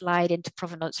introductory slide into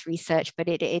provenance research, but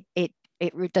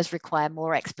it does require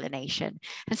more explanation.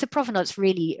 And so provenance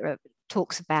really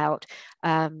talks about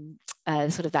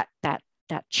sort of that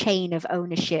chain of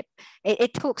ownership.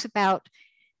 It talks about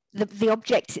the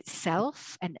object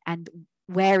itself and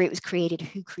where it was created,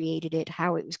 who created it,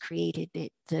 how it was created,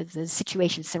 the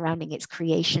situation surrounding its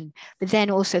creation, but then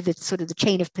also the sort of the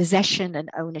chain of possession and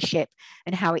ownership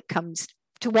and how it comes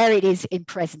to where it is in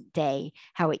present day,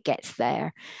 how it gets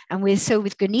there. And with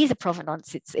Genizah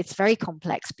provenance, it's very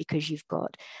complex because you've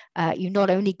got, you're not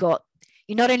only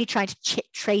trying to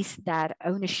trace that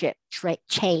ownership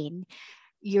chain,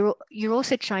 you're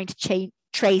also trying to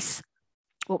trace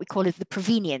what we call the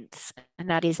provenience, and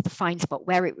that is the find spot,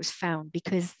 where it was found,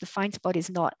 because the find spot is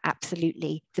not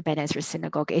absolutely the Ben Ezra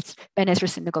synagogue. Ben Ezra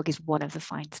synagogue is one of the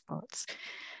find spots.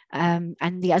 And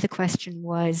the other question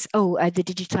was, the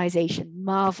digitization,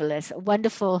 marvelous, a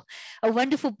wonderful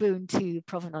boon to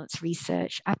provenance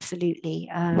research, absolutely.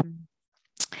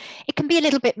 It can be a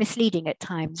little bit misleading at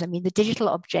times. I mean, the digital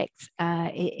object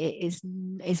is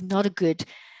not a good.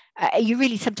 You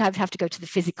really sometimes have to go to the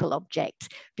physical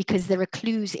object because there are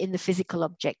clues in the physical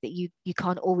object that you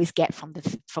can't always get from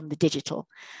the digital.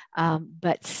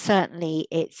 But certainly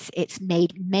it's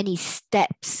made many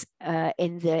steps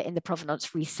in the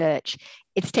provenance research.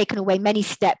 It's taken away many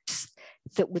steps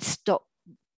that would stop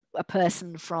a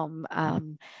person from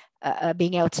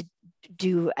being able to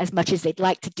do as much as they'd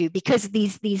like to do, because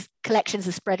these collections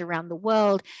are spread around the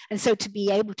world. And so to be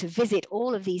able to visit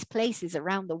all of these places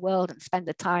around the world and spend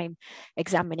the time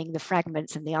examining the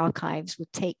fragments and the archives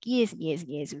would take years and years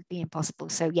and years. It would be impossible.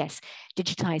 So yes,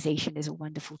 digitization is a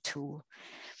wonderful tool.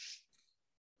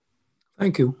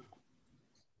 Thank you.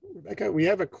 Rebecca, we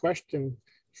have a question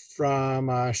from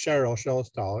Cheryl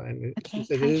Shellstall, and she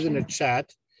says it is in the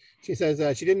chat. She says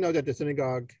she didn't know that the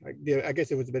synagogue, I guess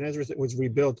it was Ben Ezra, was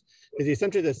rebuilt. Is the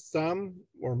assumption that some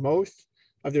or most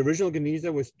of the original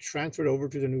Genizah was transferred over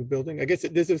to the new building? I guess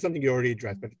this is something you already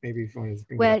addressed, but maybe if you want to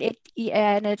bring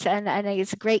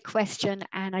it's a great question,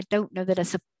 and I don't know that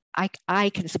I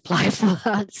can supply a full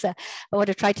answer. But what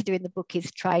I try to do in the book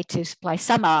is try to supply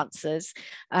some answers.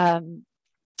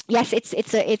 Yes,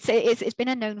 it's been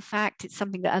a known fact. It's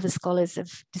something that other scholars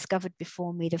have discovered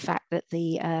before me. The fact that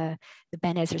the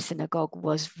Ben Ezra synagogue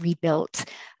was rebuilt,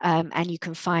 and you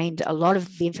can find a lot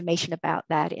of the information about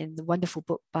that in the wonderful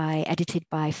book edited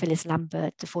by Phyllis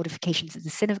Lambert, The Fortifications of the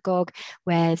Synagogue,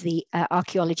 where the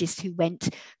archaeologists who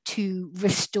went to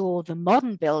restore the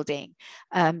modern building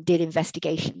did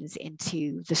investigations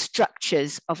into the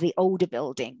structures of the older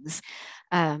buildings.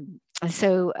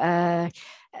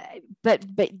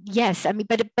 But yes, I mean,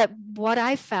 but what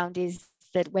I found is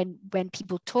that when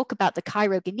people talk about the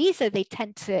Cairo Genizah,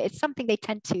 it's something they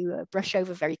tend to brush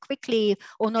over very quickly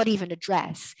or not even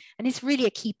address. And it's really a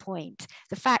key point.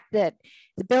 The fact that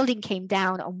the building came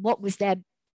down and what was there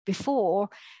before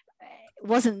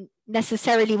wasn't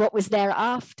necessarily what was there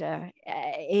after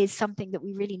is something that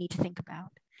we really need to think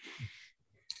about.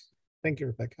 Thank you,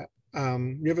 Rebecca.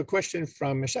 We have a question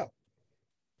from Michelle.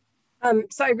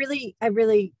 So I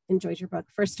really enjoyed your book,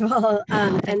 first of all,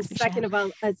 and second of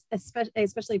all, I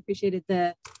especially appreciated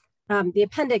the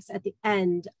appendix at the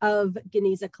end of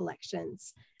Genizah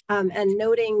collections, and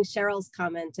noting Cheryl's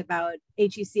comment about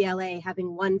HUCLA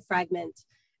having one fragment.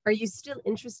 Are you still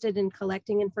interested in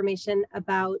collecting information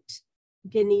about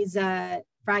Genizah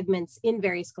fragments in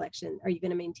various collections? Are you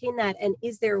going to maintain that? And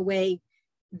is there a way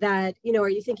that, are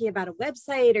you thinking about a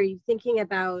website? Are you thinking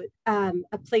about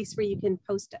a place where you can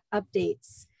post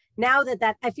updates? Now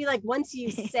that I feel like once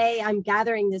you say I'm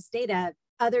gathering this data,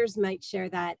 others might share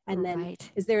that. And then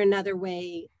is there another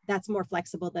way that's more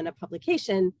flexible than a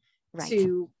publication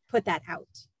to put that out?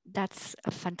 That's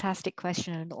a fantastic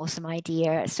question, an awesome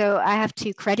idea. So I have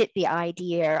to credit the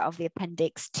idea of the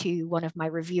appendix to one of my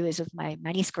reviewers of my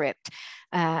manuscript.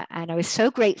 And I was so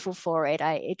grateful for it.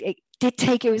 It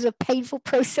was a painful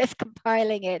process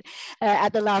compiling it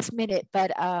at the last minute,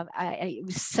 but it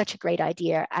was such a great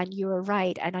idea. And you were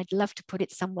right. And I'd love to put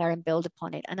it somewhere and build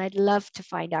upon it. And I'd love to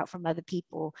find out from other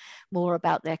people more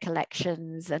about their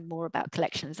collections and more about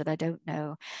collections that I don't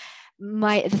know.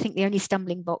 I think the only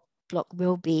stumbling block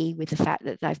will be with the fact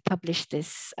that I've published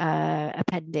this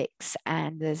appendix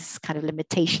and there's kind of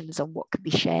limitations on what can be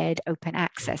shared open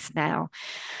access now.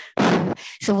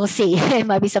 So we'll see. It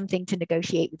might be something to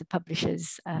negotiate with the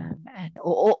publishers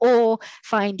or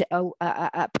find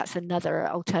perhaps another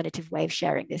alternative way of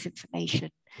sharing this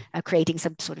information, creating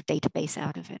some sort of database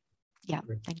out of it. Yeah,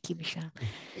 thank you, Michelle.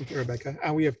 Thank you, Rebecca.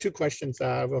 We have two questions.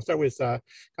 We'll start with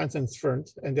Constance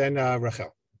Fernt and then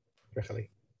Rachel.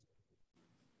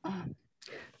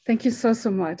 Thank you so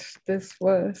much. This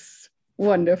was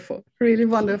wonderful, really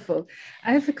wonderful.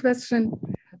 I have a question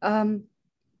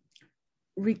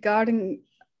regarding,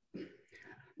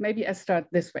 maybe I start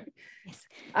this way. Yes.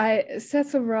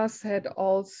 Cecil Ross had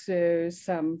also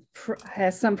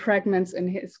has some fragments in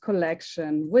his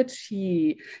collection, which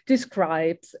he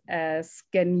describes as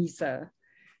Genizah.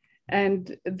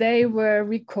 And they were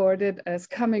recorded as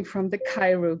coming from the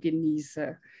Cairo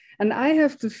Genizah. And I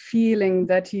have the feeling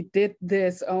that he did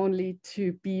this only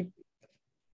to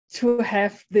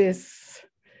have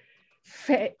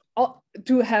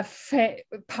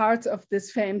parts of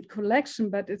this famed collection,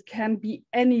 but it can be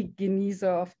any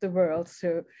Genizah of the world.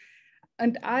 So,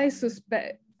 and I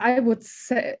suspect, I would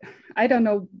say, I don't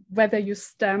know whether you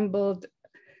stumbled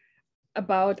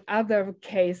about other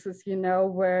cases,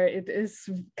 where it is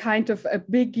kind of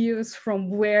ambiguous from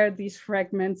where these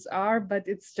fragments are, but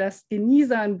it's just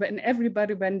Genizah. And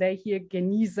when they hear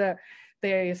Genizah,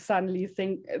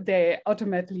 they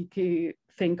automatically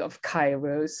think of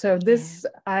Cairo. So this,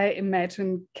 I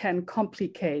imagine, can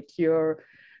complicate your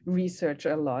research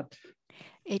a lot.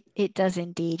 It does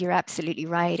indeed. You're absolutely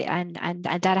right. And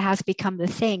that has become the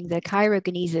thing. The Cairo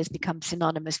Genizah has become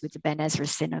synonymous with the Ben Ezra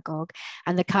synagogue.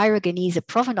 And the Cairo Genizah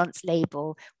provenance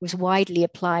label was widely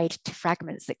applied to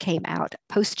fragments that came out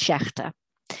post-Schechter.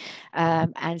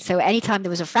 And so anytime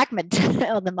there was a fragment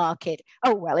on the market,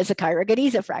 it's a Cairo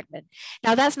Genizah fragment.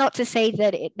 Now, that's not to say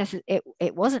that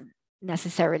it wasn't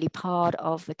necessarily part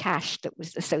of the cache that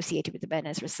was associated with the Ben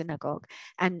Ezra synagogue,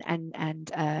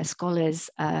 and scholars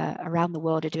around the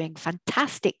world are doing a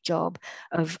fantastic job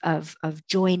of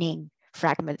joining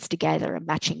fragments together and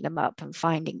matching them up and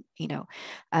finding,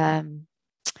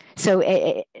 so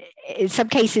in some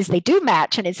cases they do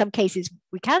match, and in some cases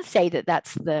we can say that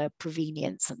that's the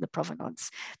provenience and the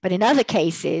provenance. But in other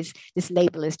cases, this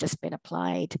label has just been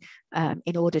applied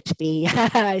in order to be,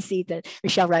 I see that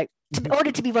Michelle wrote, in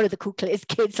order to be one of the cool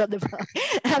kids on the block.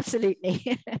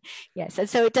 Absolutely. Yes. And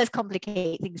so it does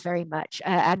complicate things very much.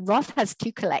 And Roth has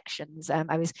two collections.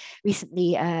 I was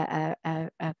recently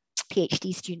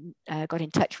PhD student got in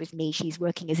touch with me. She's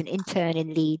working as an intern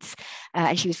in Leeds,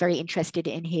 and she was very interested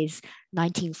in his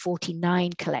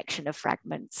 1949 collection of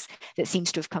fragments that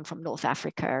seems to have come from North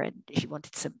Africa, and she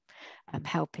wanted some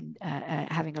help in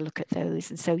having a look at those.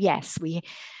 And so, yes,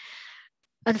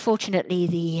 unfortunately,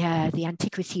 the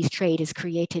antiquities trade has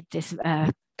created this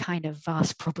kind of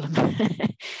vast problem.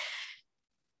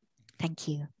 Thank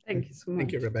you. Thank you so much.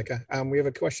 Thank you, Rebecca. We have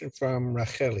a question from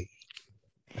Racheli.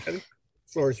 Racheli,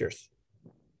 floor is yours.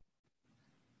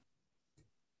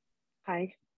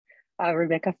 Hi,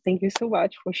 Rebecca. Thank you so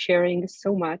much for sharing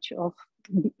so much of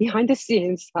behind the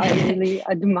scenes. I really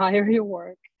admire your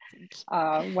work.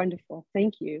 Wonderful.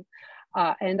 Thank you.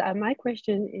 And my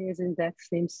question is in that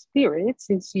same spirit,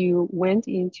 since you went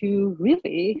into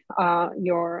really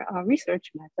your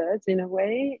research methods in a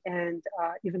way and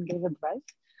even gave advice,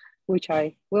 which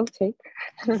I will take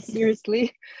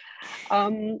seriously.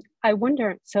 I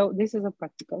wonder, so this is a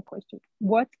practical question.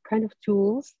 What kind of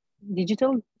tools,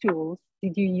 digital tools,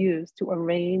 did you use to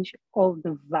arrange all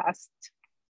the vast,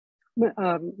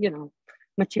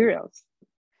 materials?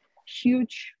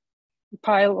 Huge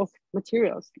pile of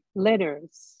materials,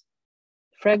 letters,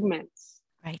 fragments,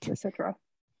 right, etc.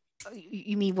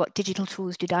 You mean what digital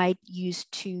tools did I use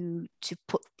to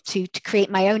create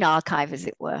my own archive, as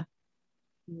it were?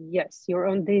 Yes, your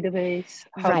own database,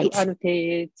 how right. to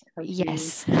annotate.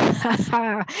 Yes.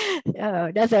 Oh,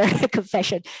 another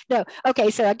confession. No. Okay.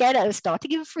 So again, I was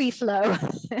starting in free flow,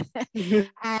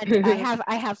 and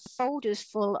I have folders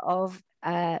full of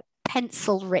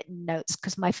pencil written notes,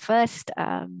 because my first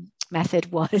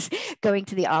method was going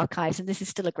to the archives, and this is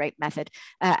still a great method,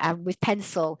 and with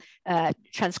pencil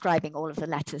transcribing all of the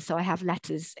letters. So I have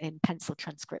letters in pencil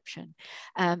transcription.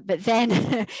 But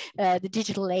then the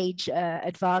digital age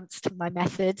advanced my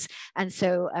methods, and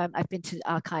so I've been to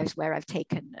archives where I've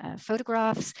taken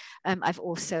photographs. I've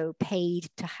also paid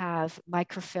to have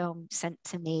microfilm sent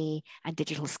to me and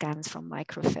digital scans from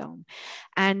microfilm.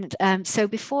 And so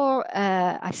before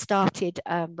I started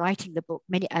writing the book,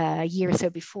 a year or so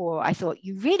before, I thought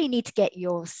you really need to get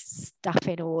your stuff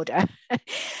in order.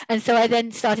 And so I then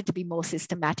started to be more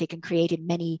systematic and created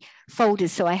many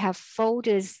folders. So I have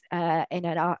folders in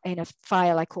a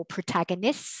file I call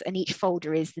protagonists, and each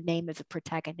folder is the name of the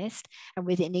protagonist. And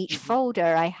within each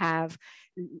folder, I have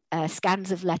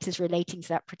scans of letters relating to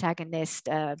that protagonist,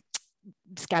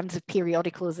 scans of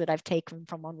periodicals that I've taken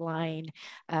from online,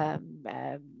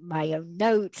 my own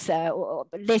notes, or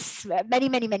lists,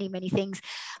 many things.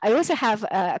 I also have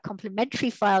a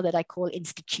complementary file that I call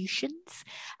institutions.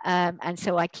 And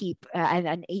so I keep,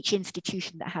 and each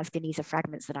institution that has Genizah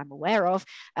fragments that I'm aware of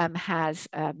has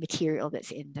material that's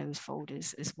in those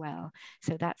folders as well.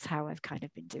 So that's how I've kind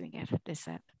of been doing it. Does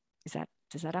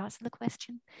that answer the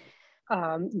question?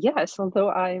 Yes, although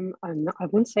I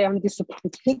wouldn't say I'm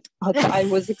disappointed, but I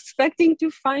was expecting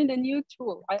to find a new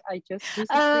tool. I just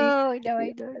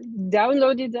recently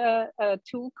downloaded a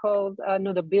tool called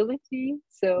Notability,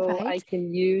 so I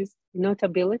can use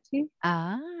Notability.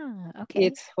 Okay.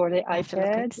 It's for the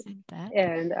iPad,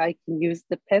 and I can use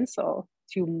the pencil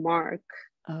to mark.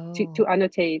 To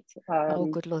annotate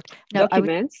good Lord. No,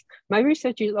 documents. My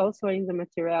research is also in the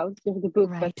materials of the book,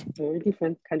 but very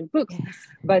different kind of books. Yes.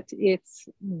 But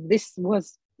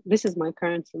this is my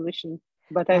current solution.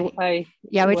 But I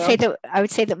would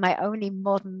say that my only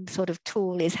modern sort of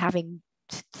tool is having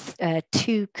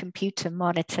two computer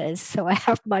monitors. So I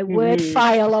have my Word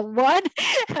file on one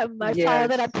and my file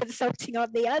that I'm consulting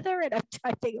on the other, and I'm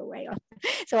typing away on.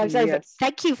 So I'm sorry, but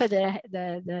thank you for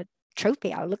the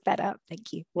trophy. I'll look that up.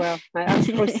 Thank you. Well, I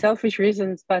asked for selfish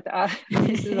reasons, but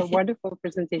this is a wonderful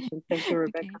presentation. Thank you,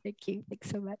 Rebecca. Okay, thank you. Thanks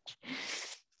so much.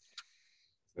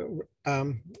 So,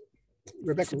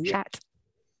 Rebecca,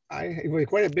 we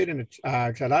quite a bit in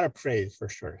a lot of praise for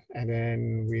sure. And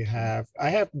then I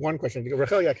have one question.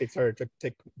 Rachel, sorry to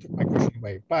take my question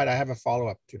away, but I have a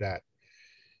follow-up to that.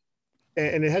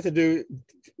 And it has to do,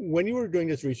 when you were doing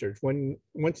this research,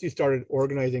 once you started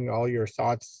organizing all your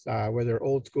thoughts, whether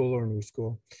old school or new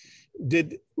school,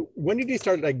 when did you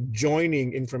start like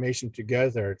joining information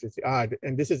together to say,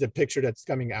 and this is a picture that's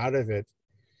coming out of it?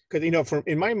 Because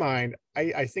in my mind,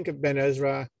 I think of Ben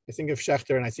Ezra, I think of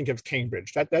Schechter, and I think of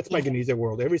Cambridge. That's my Genizah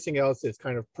world. Everything else is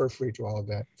kind of periphery to all of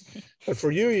that. But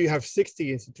for you have 60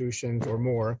 institutions or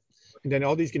more, and then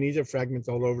all these Genizah fragments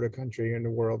all over the country and the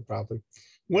world probably.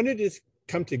 When did this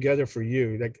come together for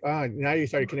you? Like, now you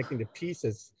started connecting the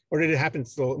pieces, or did it happen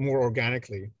more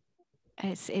organically?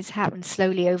 It's happened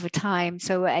slowly over time.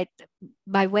 So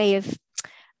my way of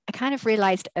kind of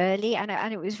realized early, and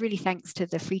it was really thanks to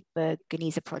the Friedberg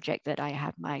Genizah project that I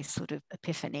had my sort of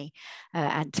epiphany,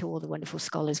 and to all the wonderful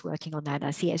scholars working on that. And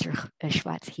I see Ezra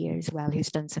Schwartz here as well,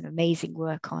 who's done some amazing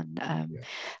work on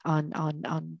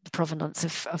the provenance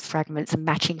of fragments and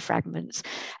matching fragments.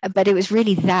 But it was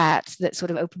really that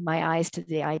sort of opened my eyes to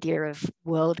the idea of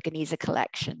world Genizah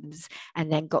collections,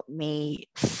 and then got me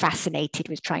fascinated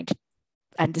with trying to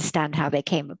understand how they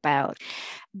came about.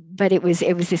 But it was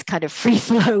this kind of free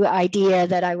flow idea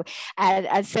that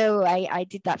and so I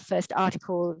did that first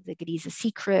article, The Genizah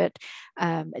Secret,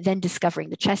 then discovering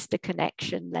the Chester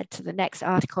connection led to the next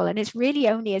article. And it's really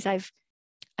only as I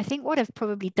think what I've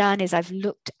probably done is I've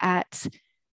looked at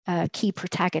key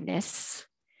protagonists,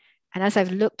 and as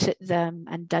I've looked at them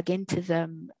and dug into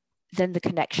them, then the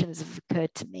connections have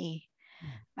occurred to me.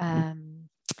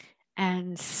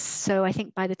 And so I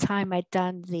think by the time I'd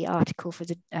done the article for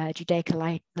the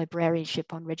Judaica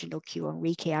librarianship on Reginald Q.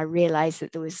 Enrique, I realized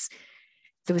that there was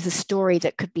a story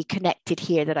that could be connected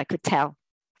here that I could tell.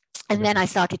 And then I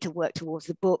started to work towards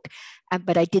the book,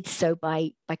 but I did so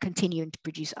by continuing to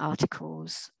produce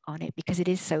articles on it, because it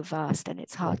is so vast and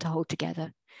it's hard to hold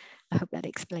together. I hope that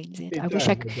explains it. I wish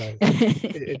I could.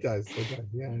 It does.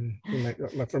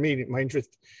 Yeah. For me, my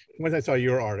interest, once I saw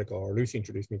your article, or Lucy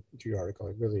introduced me to your article,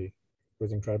 it really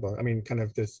was incredible. I mean, kind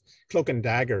of this cloak and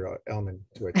dagger element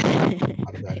to it. How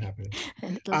did that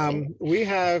happen? We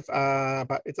have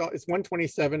it's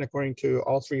 1:27 according to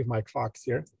all three of my clocks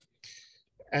here.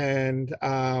 And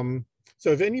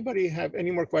so if anybody have any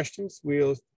more questions,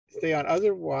 we'll stay on.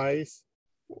 Otherwise,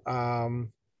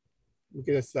 we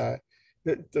just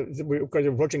we're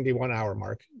approaching the 1 hour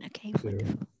mark. Okay.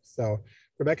 So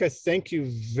Rebecca, thank you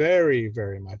very,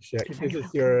 very much. Yeah, this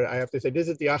is your, I have to say, this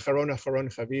is the Acharon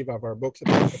Chaviv of our books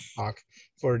about talk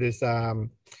for this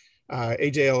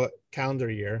AJL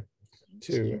calendar year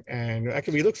too. And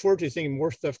actually, we look forward to seeing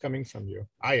more stuff coming from you.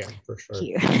 I am, for sure. Thank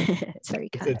you. It's very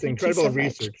kind. It's incredible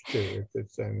research too.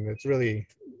 It's really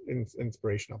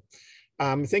inspirational.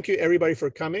 Thank you everybody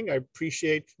for coming.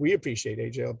 We appreciate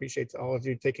AJL, appreciates all of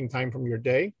you taking time from your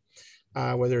day,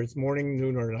 whether it's morning,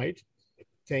 noon, or night.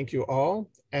 Thank you all.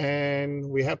 And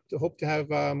we hope to have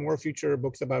more future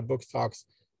books about books talks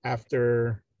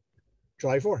after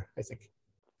July 4, I think.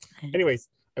 Anyways,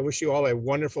 I wish you all a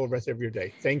wonderful rest of your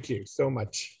day. Thank you so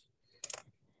much.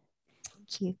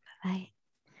 Thank you. Bye.